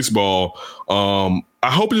the baseball.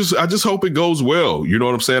 I just hope it goes well. You know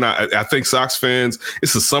what I'm saying? I think Sox fans,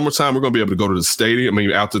 it's the summertime. We're going to be able to go to the stadium. I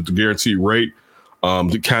mean, out at the guaranteed rate,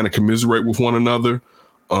 to kind of commiserate with one another.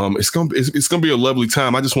 It's gonna be a lovely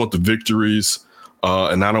time. I just want the victories,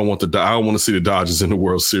 and I don't want to see the Dodgers in the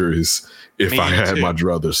World Series if I had my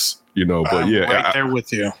druthers. You know, but right there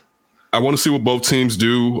with you. I want to see what both teams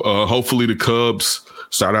do. Hopefully, the Cubs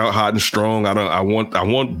start out hot and strong. I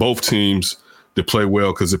want both teams to play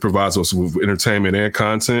well because it provides us with entertainment and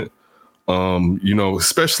content. You know,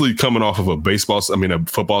 especially coming off of a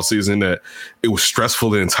football season that it was stressful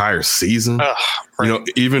the entire season. Right. You know,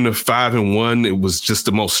 even the 5-1, it was just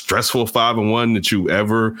the most stressful 5-1 that you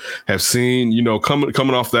ever have seen. You know,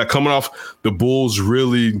 coming off the Bulls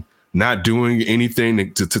really not doing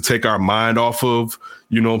anything to take our mind off of,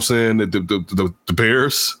 you know what I'm saying, the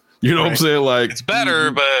Bears. You know what I'm saying? Like, it's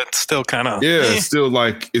better, but still kind of. Yeah, still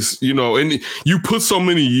like it's, you know, and you put so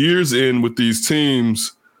many years in with these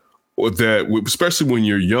teams that, especially when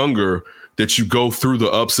you're younger, that you go through the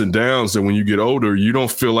ups and downs. And when you get older, you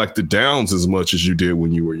don't feel like the downs as much as you did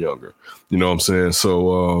when you were younger. You know what I'm saying?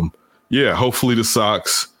 So, yeah, hopefully the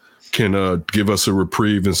Sox can give us a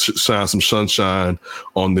reprieve and shine some sunshine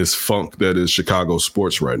on this funk that is Chicago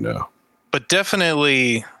sports right now. But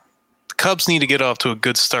definitely the Cubs need to get off to a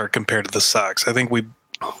good start compared to the Sox. I think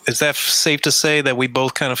is that safe to say that we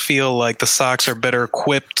both kind of feel like the Sox are better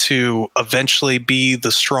equipped to eventually be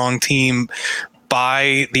the strong team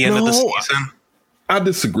by the end of the season? I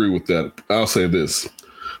disagree with that. I'll say this,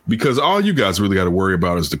 because all you guys really got to worry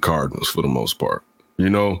about is the Cardinals for the most part, you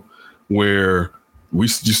know, where you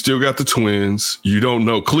still got the Twins. You don't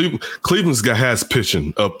know. Cleveland's has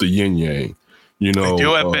pitching up the yin yang. You know, they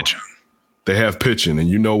do have pitching. They have pitching, and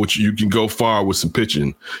you know what, you can go far with some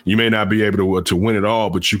pitching. You may not be able to win it all,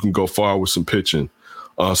 but you can go far with some pitching.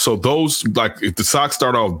 So those, like, if the Sox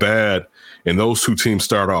start off bad and those two teams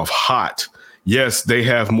start off hot, yes, they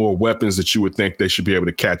have more weapons that you would think they should be able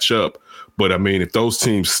to catch up. But I mean, if those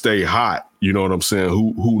teams stay hot, you know what I'm saying?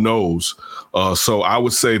 Who knows? So I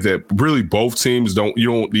would say that really both teams you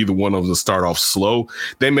don't either one of them start off slow.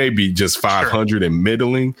 They may be just 500 and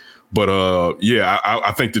middling. But yeah,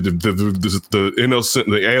 I think that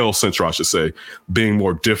the AL Central, I should say, being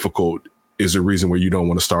more difficult is a reason where you don't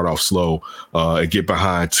want to start off slow and get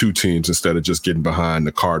behind two teams instead of just getting behind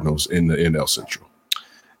the Cardinals in the NL Central.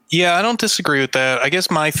 Yeah, I don't disagree with that. I guess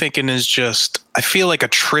my thinking is just I feel like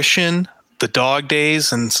attrition, the dog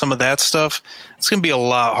days, and some of that stuff, it's going to be a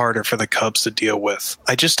lot harder for the Cubs to deal with.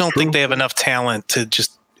 I just don't think they have enough talent to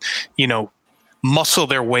just, you know, muscle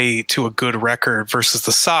their way to a good record versus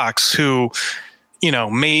the Sox, who, you know,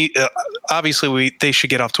 obviously they should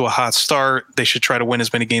get off to a hot start. They should try to win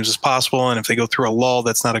as many games as possible. And if they go through a lull,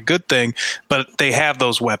 that's not a good thing. But they have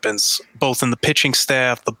those weapons, both in the pitching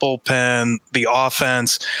staff, the bullpen, the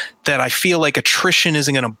offense, that I feel like attrition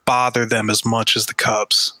isn't going to bother them as much as the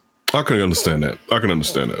Cubs. I can understand that. I can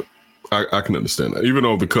understand that. Even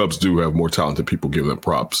though the Cubs do have more talented people, give them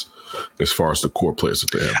props as far as the core players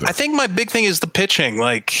that they have there. I think my big thing is the pitching.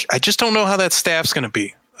 Like, I just don't know how that staff's going to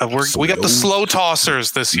be. We got the slow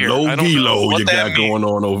tossers this year. Low velo you got going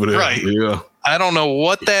on over there. Right. Yeah. I don't know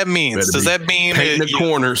what that means. Does that mean painting the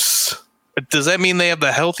corners? Does that mean they have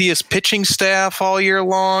the healthiest pitching staff all year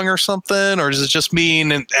long or something? Or does it just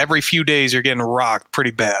mean every few days you're getting rocked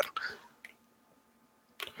pretty bad?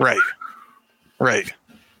 Right.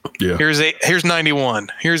 Yeah. Here's 91.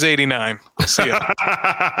 Here's 89. See ya.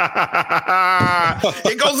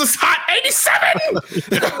 It goes as hot 87.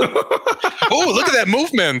 Oh, look at that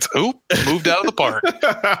movement. Oh, moved out of the park.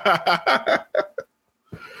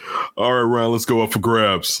 All right, Ryan, let's go up for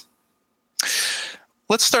grabs.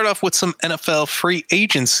 Let's start off with some NFL free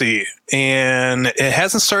agency, and it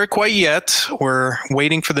hasn't started quite yet. We're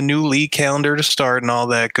waiting for the new league calendar to start and all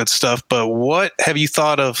that good stuff. But what have you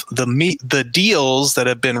thought of the deals that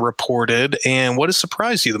have been reported, and what has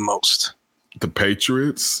surprised you the most? The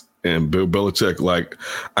Patriots and Bill Belichick. Like,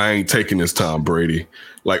 I ain't taking this Tom Brady.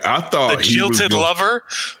 Like, I thought the jilted lover.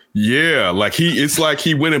 Yeah, like it's like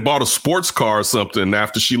he went and bought a sports car or something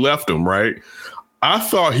after she left him, right? I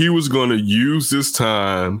thought he was going to use this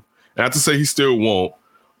time, and I have to say he still won't,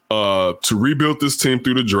 to rebuild this team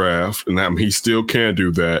through the draft, and I mean, he still can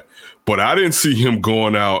do that. But I didn't see him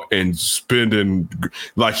going out and spending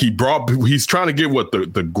like he's trying to get what the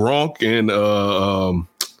Gronk and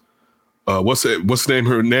what's the name,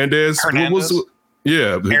 Hernandez?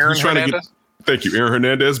 Yeah, Aaron he's trying Hernandez? to get. Thank you, Aaron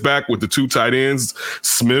Hernandez back with the two tight ends,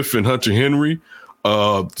 Smith and Hunter Henry.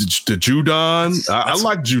 The Judon, I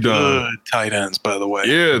like Judon. Good tight ends, by the way.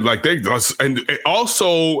 Yeah, like and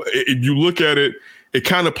also if you look at it, it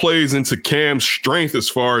kind of plays into Cam's strength as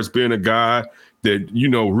far as being a guy that, you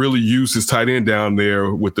know, really used his tight end down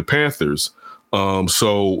there with the Panthers.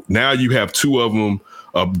 So now you have two of them.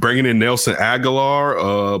 Bringing in Nelson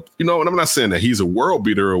Aguilar, you know, and I'm not saying that he's a world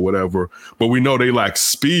beater or whatever, but we know they lack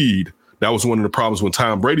speed. That was one of the problems when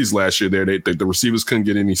Tom Brady's last year there. The receivers couldn't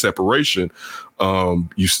get any separation.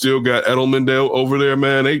 You still got Edelman over there,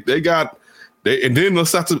 man. And then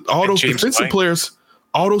let's not all those defensive players.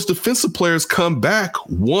 All those defensive players come back,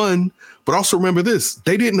 one, but also remember this: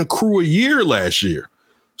 they didn't accrue a year last year,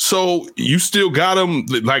 so you still got them.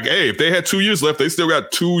 Like, hey, if they had 2 years left, they still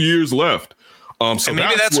got 2 years left. So and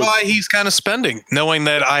maybe that's why he's kind of spending, knowing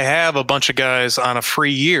that I have a bunch of guys on a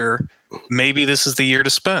free year. Maybe this is the year to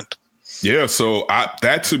spend. Yeah, so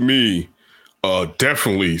that to me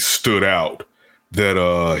definitely stood out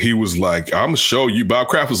that he was like, I'm gonna show you. Bob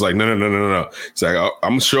Kraft was like, no. He's like,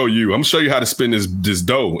 I'm gonna show you how to spend this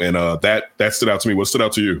dough. And that stood out to me. What stood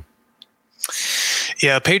out to you?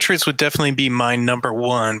 Yeah, Patriots would definitely be my number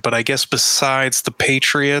one, but I guess besides the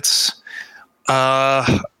Patriots,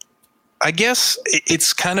 I guess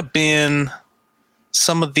it's kind of been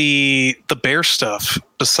some of the Bear stuff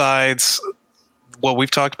besides what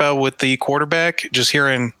we've talked about with the quarterback. Just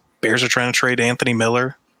hearing Bears are trying to trade Anthony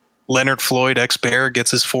Miller. Leonard Floyd, ex-Bear,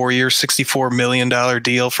 gets his 4-year, $64 million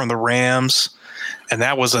deal from the Rams. And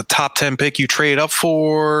that was a top 10 pick you trade up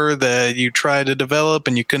for that you tried to develop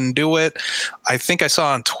and you couldn't do it. I think I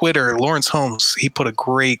saw on Twitter, Lawrence Holmes, he put a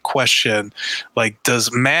great question. Like, does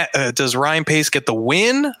Ryan Pace get the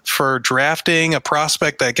win for drafting a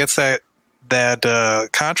prospect that gets that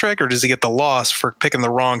contract, or does he get the loss for picking the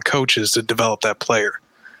wrong coaches to develop that player?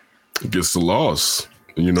 He gets the loss.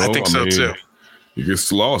 You know, I think so too. He gets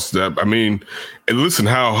the loss. And listen,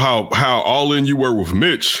 how all in you were with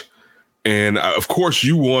Mitch. And of course,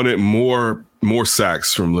 you wanted more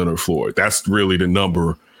sacks from Leonard Floyd. That's really the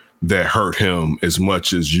number that hurt him as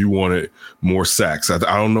much as you wanted more sacks. I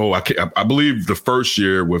don't know. I believe the first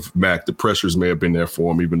year with Mac, the pressures may have been there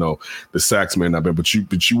for him, even though the sacks may not have been.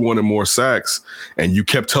 But you wanted more sacks, and you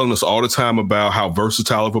kept telling us all the time about how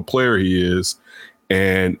versatile of a player he is.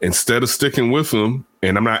 And instead of sticking with him,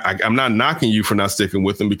 and I'm not knocking you for not sticking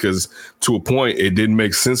with him, because to a point it didn't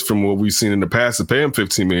make sense from what we've seen in the past to pay him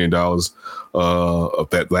 $15 million of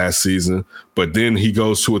that last season. But then he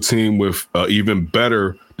goes to a team with even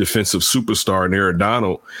better defensive superstar in Aaron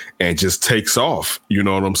Donald and just takes off. You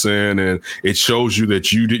know what I'm saying? And it shows you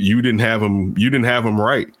that you didn't have him. You didn't have him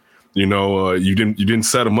right. You know, you didn't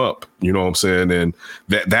set him up. You know what I'm saying? And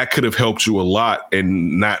that could have helped you a lot,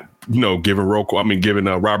 and not, you know, giving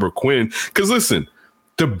Robert Quinn. Because listen,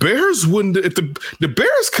 the Bears wouldn't. If the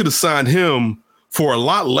Bears could have signed him for a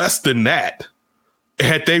lot less than that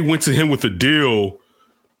had they went to him with a deal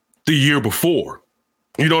the year before.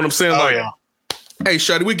 You know what I'm saying? Hey,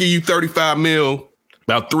 Shuddy, we give you $35 million,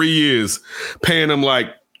 about 3 years, paying him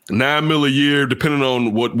like $9 million a year, depending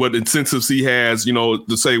on what incentives he has, you know,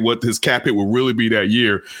 to say what his cap hit will really be that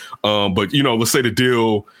year. But, you know, let's say the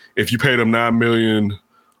deal, if you paid him $9 million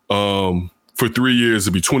for 3 years,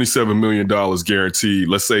 it'd be $27 million guaranteed.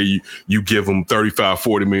 Let's say you give him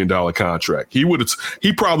 $40 million contract.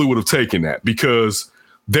 He probably would have taken that, because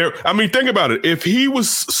think about it. If he was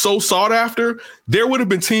so sought after, there would have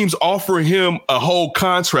been teams offering him a whole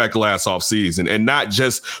contract last offseason, and not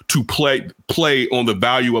just to play on the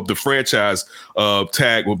value of the franchise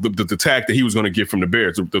tag, the tag that he was going to get from the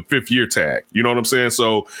Bears, the 5th-year tag. You know what I'm saying?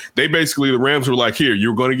 So the Rams were like, here,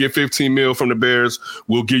 you're going to get $15 million from the Bears.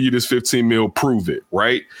 We'll give you this $15 million. Prove it,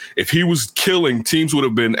 right? If he was killing, teams would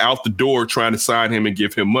have been out the door trying to sign him and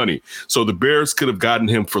give him money. So the Bears could have gotten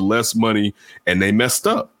him for less money, and they messed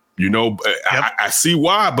up. You know, yep. I see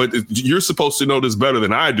why, but you're supposed to know this better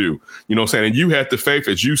than I do. You know what I'm saying? And you had the faith,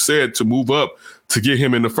 as you said, to move up to get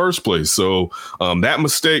him in the first place. So that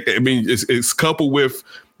mistake, I mean, it's coupled with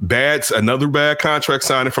another bad contract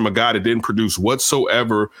signing from a guy that didn't produce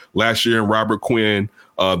whatsoever last year in Robert Quinn.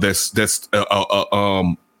 That's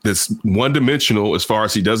one-dimensional as far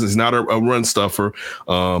as he's not a run stuffer.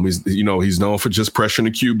 He's known for just pressuring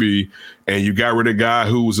the QB, and you got rid of a guy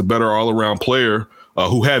who was a better all-around player,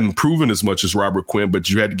 who hadn't proven as much as Robert Quinn, but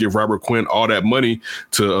you had to give Robert Quinn all that money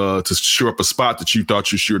to shore up a spot that you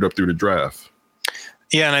thought you shored up through the draft.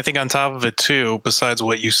 Yeah, and I think on top of it too, besides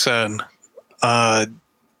what you said, the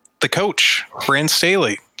coach, Brandon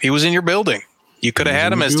Staley, he was in your building. You could have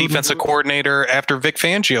had him as defensive coordinator after Vic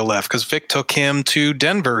Fangio left, because Vic took him to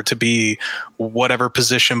Denver to be whatever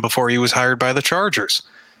position before he was hired by the Chargers.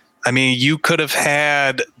 I mean, you could have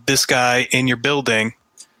had this guy in your building.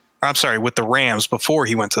 I'm sorry, with the Rams before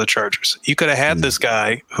he went to the Chargers. You could have had this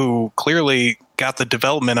guy who clearly got the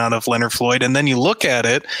development out of Leonard Floyd, and then you look at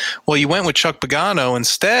it, well, you went with Chuck Pagano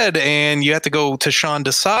instead, and you had to go to Sean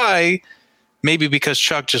Desai, maybe because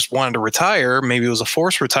Chuck just wanted to retire. Maybe it was a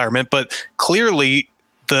forced retirement, but clearly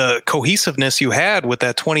the cohesiveness you had with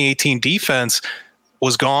that 2018 defense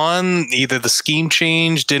was gone. Either the scheme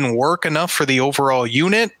change didn't work enough for the overall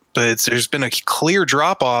unit, but there's been a clear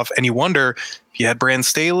drop-off, and you wonder if you had Brandon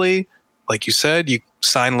Staley, like you said, you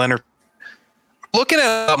signed Leonard. Looking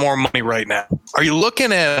at a lot more money right now. Are you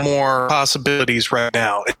looking at more possibilities right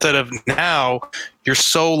now? Instead of now, you're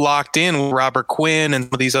so locked in with Robert Quinn and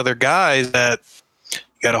some of these other guys that you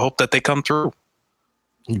got to hope that they come through.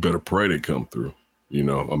 You better pray they come through. You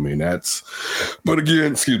know, I mean, but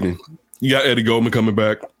again, excuse me, you got Eddie Goldman coming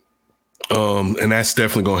back. And that's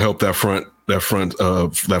definitely going to help that front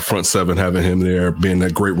that front seven, having him there, being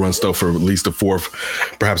that great run stuffer, at least the fourth,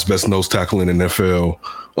 perhaps best nose tackle in the NFL.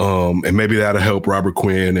 And maybe that'll help Robert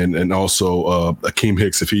Quinn and also Akeem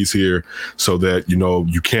Hicks if he's here, so that, you know,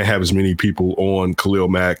 you can't have as many people on Khalil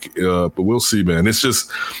Mack. But we'll see, man.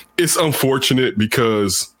 It's unfortunate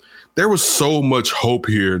because there was so much hope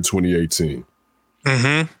here in 2018.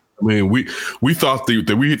 Mm-hmm. I mean, we thought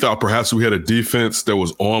perhaps we had a defense that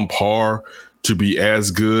was on par to be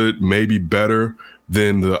as good, maybe better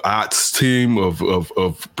than the Otts team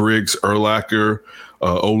of Briggs, Urlacher,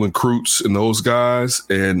 Olin Kreutz, and those guys.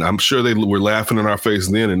 And I'm sure they were laughing in our face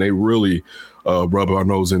then, and they really rub our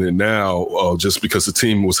nose in it now, just because the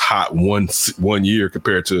team was hot one year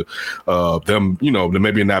compared to them. You know, they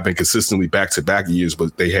maybe not been consistently back-to-back years,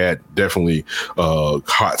 but they had definitely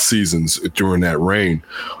hot seasons during that reign.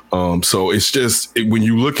 So it's just when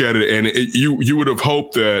you look at it, and you would have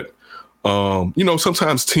hoped that, you know,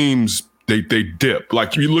 sometimes teams, they dip.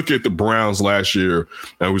 Like you look at the Browns last year,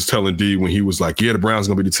 I was telling D when he was like, yeah, the Browns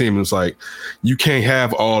going to be the team. And it's like, you can't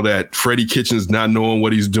have all that. Freddie Kitchens not knowing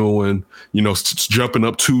what he's doing, you know, jumping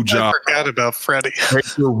up 2 jobs. I forgot about Freddie.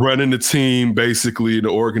 Running the team, basically, the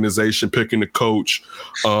organization, picking the coach.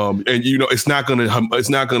 And, you know, it's not going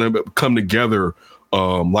to come together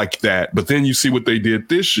like that. But then you see what they did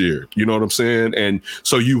this year. You know what I'm saying? And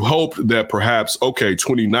so you hope that perhaps, okay,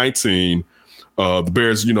 2019, the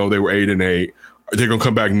Bears, you know, they were 8-8. They're going to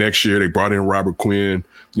come back next year. They brought in Robert Quinn,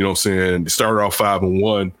 you know what I'm saying? They started off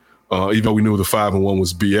 5-1, even though we knew the 5-1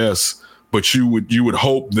 was BS. But you would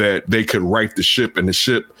hope that they could right the ship, and the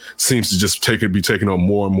ship seems to just be taking on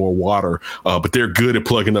more and more water. But they're good at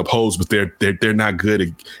plugging up holes, but they're not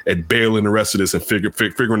good at bailing the rest of this and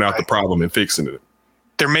figuring out the problem and fixing it.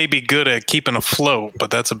 They may be good at keeping afloat,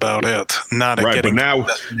 but that's about it. Not at getting to the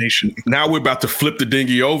destination. Now we're about to flip the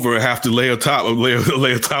dinghy over and have to lay the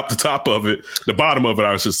top of it, the bottom of it,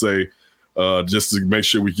 I should say, just to make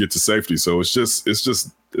sure we get to safety. So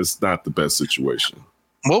it's not the best situation.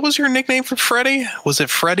 What was your nickname for Freddie? Was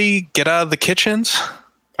it Freddie Get Out of the Kitchens?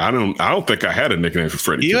 I don't think I had a nickname for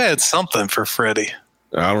Freddie. You had something for Freddie.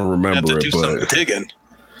 I don't remember it, do some digging.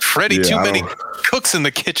 Freddie, too many cooks in the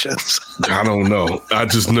kitchens. I don't know. I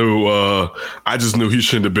just knew he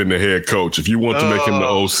shouldn't have been the head coach. If you want to make him the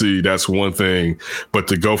OC, that's one thing. But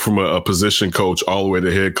to go from a position coach all the way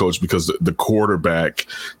to head coach because the quarterback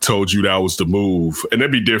told you that was the move. And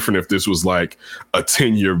that'd be different if this was like a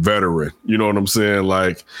 10-year veteran. You know what I'm saying?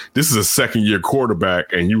 Like, this is a second-year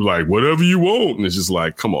quarterback, and you like, whatever you want. And it's just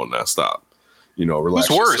like, come on now, stop. You know, relax.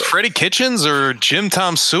 Who's worse, yourself. Freddie Kitchens or Jim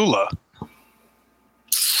Tom Sula?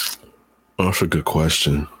 Oh, that's a good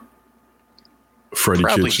question. Freddie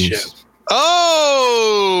Probably Kitchens. Jim.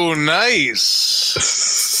 Oh, nice.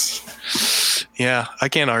 Yeah, I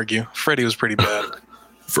can't argue. Freddie was pretty bad.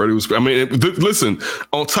 Freddie was. I mean, listen.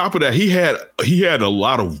 On top of that, he had a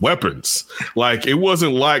lot of weapons. Like, it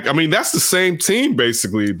wasn't like. I mean, that's the same team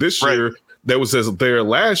basically this year that was there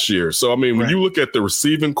last year. So I mean, when you look at the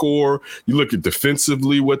receiving core, you look at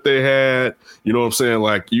defensively what they had. You know what I'm saying?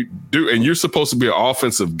 Like, you do, and you're supposed to be an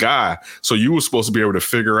offensive guy, so you were supposed to be able to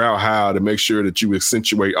figure out how to make sure that you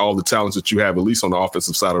accentuate all the talents that you have, at least on the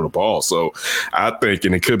offensive side of the ball. So I think,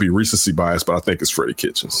 and it could be recency bias, but I think it's Freddie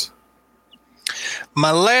Kitchens.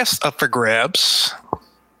 My last up for grabs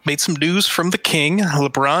made some news from the king,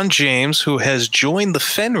 LeBron James, who has joined the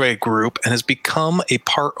Fenway Group and has become a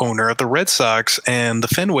part owner of the Red Sox. And the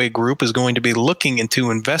Fenway Group is going to be looking into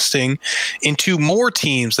investing into more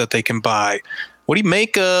teams that they can buy. What do you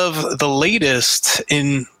make of the latest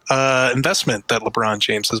investment that LeBron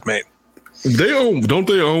James has made? Don't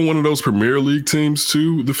they own one of those Premier League teams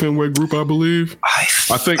too? The Fenway Group, I believe.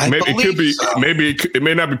 I think maybe it could be. So. Maybe it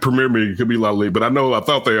may not be Premier League. It could be La Liga. But I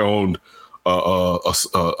thought they owned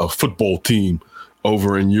a football team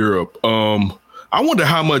over in Europe. I wonder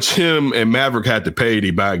how much him and Maverick had to pay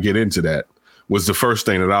to get into that. Was the first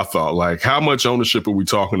thing that I thought. Like, how much ownership are we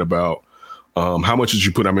talking about? How much did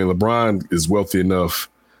you put? I mean, LeBron is wealthy enough,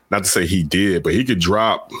 not to say he did, but he could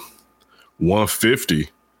drop $150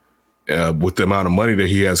 with the amount of money that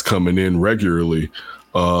he has coming in regularly.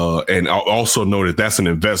 And I also know that that's an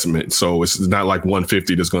investment. So it's not like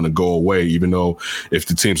 $150 that's going to go away, even though if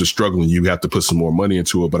the teams are struggling, you have to put some more money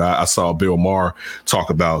into it. But I saw Bill Maher talk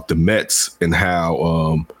about the Mets and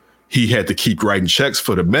how he had to keep writing checks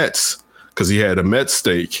for the Mets because he had a Mets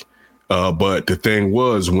stake. But the thing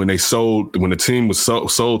was, when the team was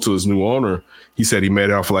sold to his new owner, he said he made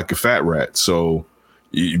it off like a fat rat. So,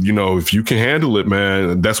 you know, if you can handle it,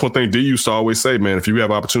 man, that's one thing D used to always say, man, if you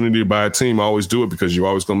have opportunity to buy a team, always do it because you're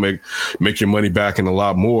always going to make your money back and a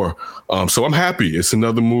lot more. So I'm happy. It's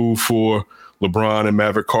another move for LeBron and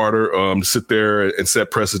Maverick Carter to sit there and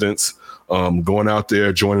set precedents. Going out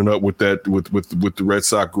there, joining up with the Red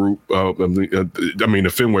Sox group.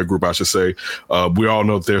 The Fenway group, I should say. We all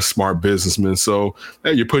know they're smart businessmen. So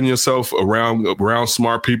hey, you're putting yourself around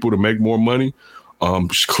smart people to make more money.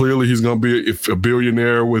 Clearly, he's going to be a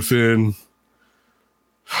billionaire within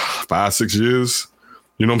 5-6 years.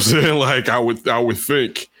 You know what I'm saying? Like I would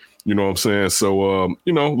think. You know what I'm saying? So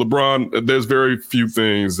LeBron. There's very few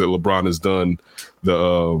things that LeBron has done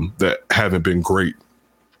that haven't been great.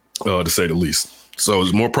 To say the least. So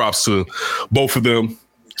it's more props to both of them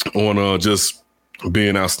on just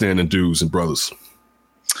being outstanding dudes and brothers.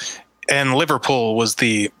 And Liverpool was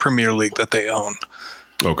the Premier League that they own.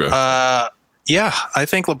 Okay. Yeah, I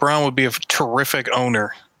think LeBron would be a terrific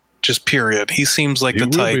owner, just period. He seems like the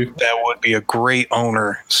type that would be a great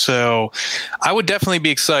owner. So I would definitely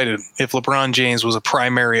be excited if LeBron James was a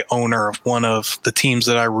primary owner of one of the teams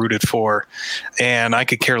that I rooted for. And I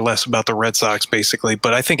could care less about the Red Sox, basically.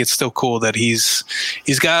 But I think it's still cool that he's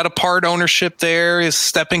got a part ownership there, his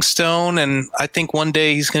stepping stone. And I think one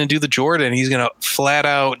day he's going to do the Jordan. He's going to flat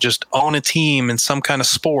out just own a team in some kind of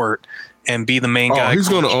sport and be the main guy. He's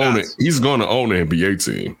going to own it. He's going to own an NBA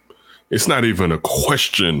team. It's not even a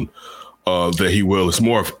question that he will. It's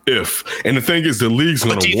more of if. And the thing is, the league's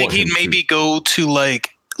going to. But do you think he'd maybe go to, like,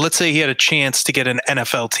 let's say he had a chance to get an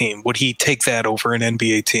NFL team? Would he take that over an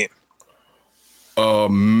NBA team?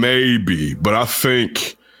 Maybe, but I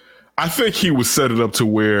think he would set it up to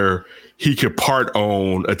where he could part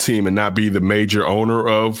own a team and not be the major owner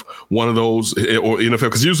of one of those or NFL.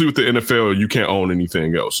 Because usually with the NFL, you can't own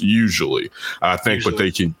anything else. Usually, I think, but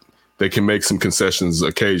they can make some concessions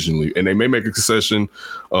occasionally, and they may make a concession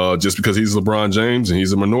just because he's LeBron James and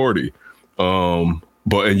he's a minority.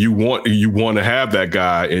 But you want to have that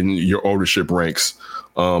guy in your ownership ranks.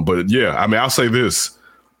 But yeah, I mean, I'll say this: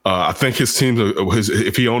 I think his team,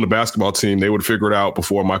 if he owned a basketball team, they would figure it out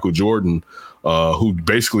before Michael Jordan, who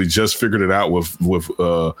basically just figured it out with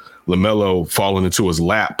LaMelo falling into his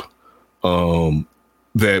lap.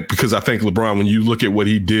 That because I think LeBron, when you look at what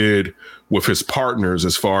he did with his partners,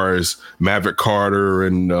 as far as Maverick Carter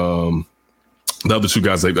and the other two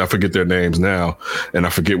guys, I forget their names now, and I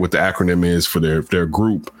forget what the acronym is for their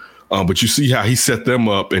group. But you see how he set them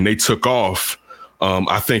up and they took off.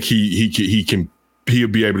 I think he'll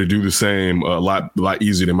be able to do the same a lot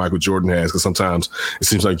easier than Michael Jordan has, because sometimes it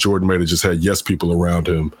seems like Jordan might have just had yes people around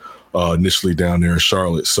him initially down there in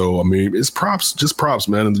Charlotte. So I mean, it's props,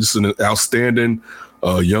 man, and just an outstanding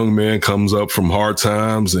young man comes up from hard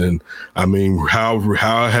times, and I mean, how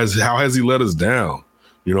has he let us down?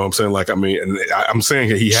 You know what I'm saying? Like, I mean, and I'm saying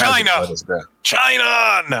he has let us down.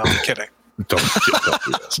 China. No, I'm kidding. Don't do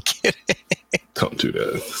that. Don't do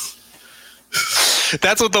that.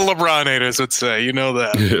 That's what the LeBron haters would say. You know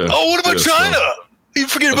that. Yeah. Oh, what about China? You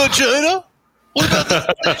forget about China? What about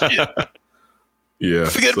that? Yeah.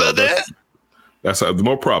 Forget about that? That's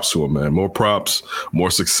more props to him, man. More props, more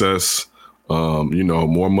success.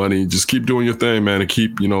 More money. Just keep doing your thing, man, and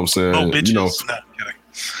keep, you know what I'm saying? Oh, bitches. No, I'm kidding.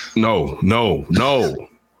 No.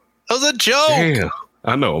 That was a joke. Damn.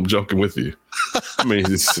 I know. I'm joking with you. I mean,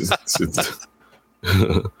 it's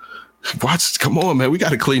watch. Come on, man. We got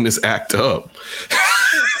to clean this act up.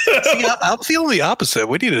 See, I'm feeling the opposite.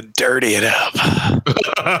 We need to dirty it up.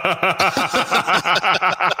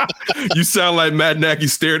 You sound like Matt Nagy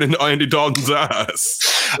stared into Andy Dalton's eyes.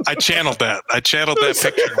 I channeled that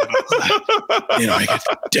picture. Make it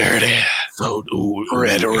dirty. So,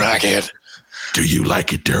 Red Rocket. Do you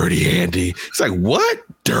like it dirty, Andy? It's like, what?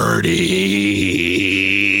 Dirty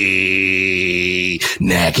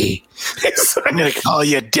Nagy. I'm going to call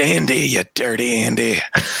you Dandy, you dirty Andy.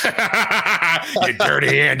 You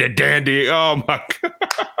dirty Andy Dandy. Oh, my God.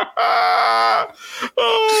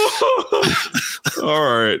 Oh. All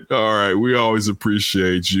right. We always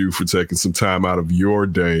appreciate you for taking some time out of your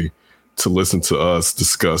day to listen to us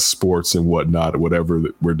discuss sports and whatnot, whatever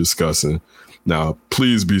that we're discussing. Now,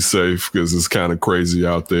 please be safe, because it's kind of crazy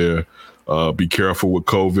out there. Be careful with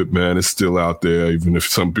COVID, man. It's still out there, even if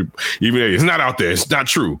some people, it's not out there. It's not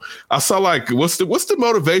true. I saw what's the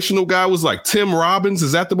motivational guy? Was like Tim Robbins.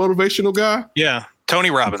 Is that the motivational guy? Yeah.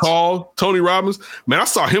 Tony Robbins. Tony Robbins. Man, I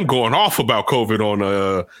saw him going off about COVID on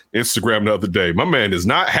Instagram the other day. My man is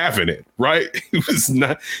not having it, right?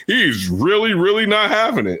 He's really, really not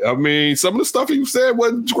having it. I mean, some of the stuff he said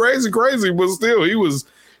wasn't crazy, but still, he was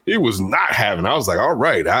not having it. I was like, all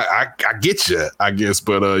right, I get you, I guess.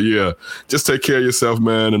 But yeah, just take care of yourself,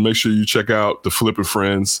 man, and make sure you check out the Flippin'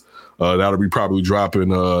 Friends. That'll be probably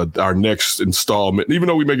dropping our next installment, even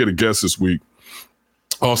though we may get a guest this week.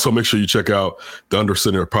 Also, make sure you check out the Under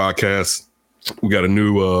Center podcast. We got a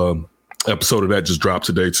new episode of that just dropped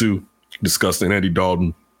today too, discussing Andy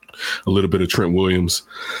Dalton, a little bit of Trent Williams.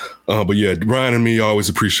 But yeah, Ryan and me always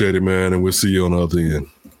appreciate it, man. And we'll see you on the other end.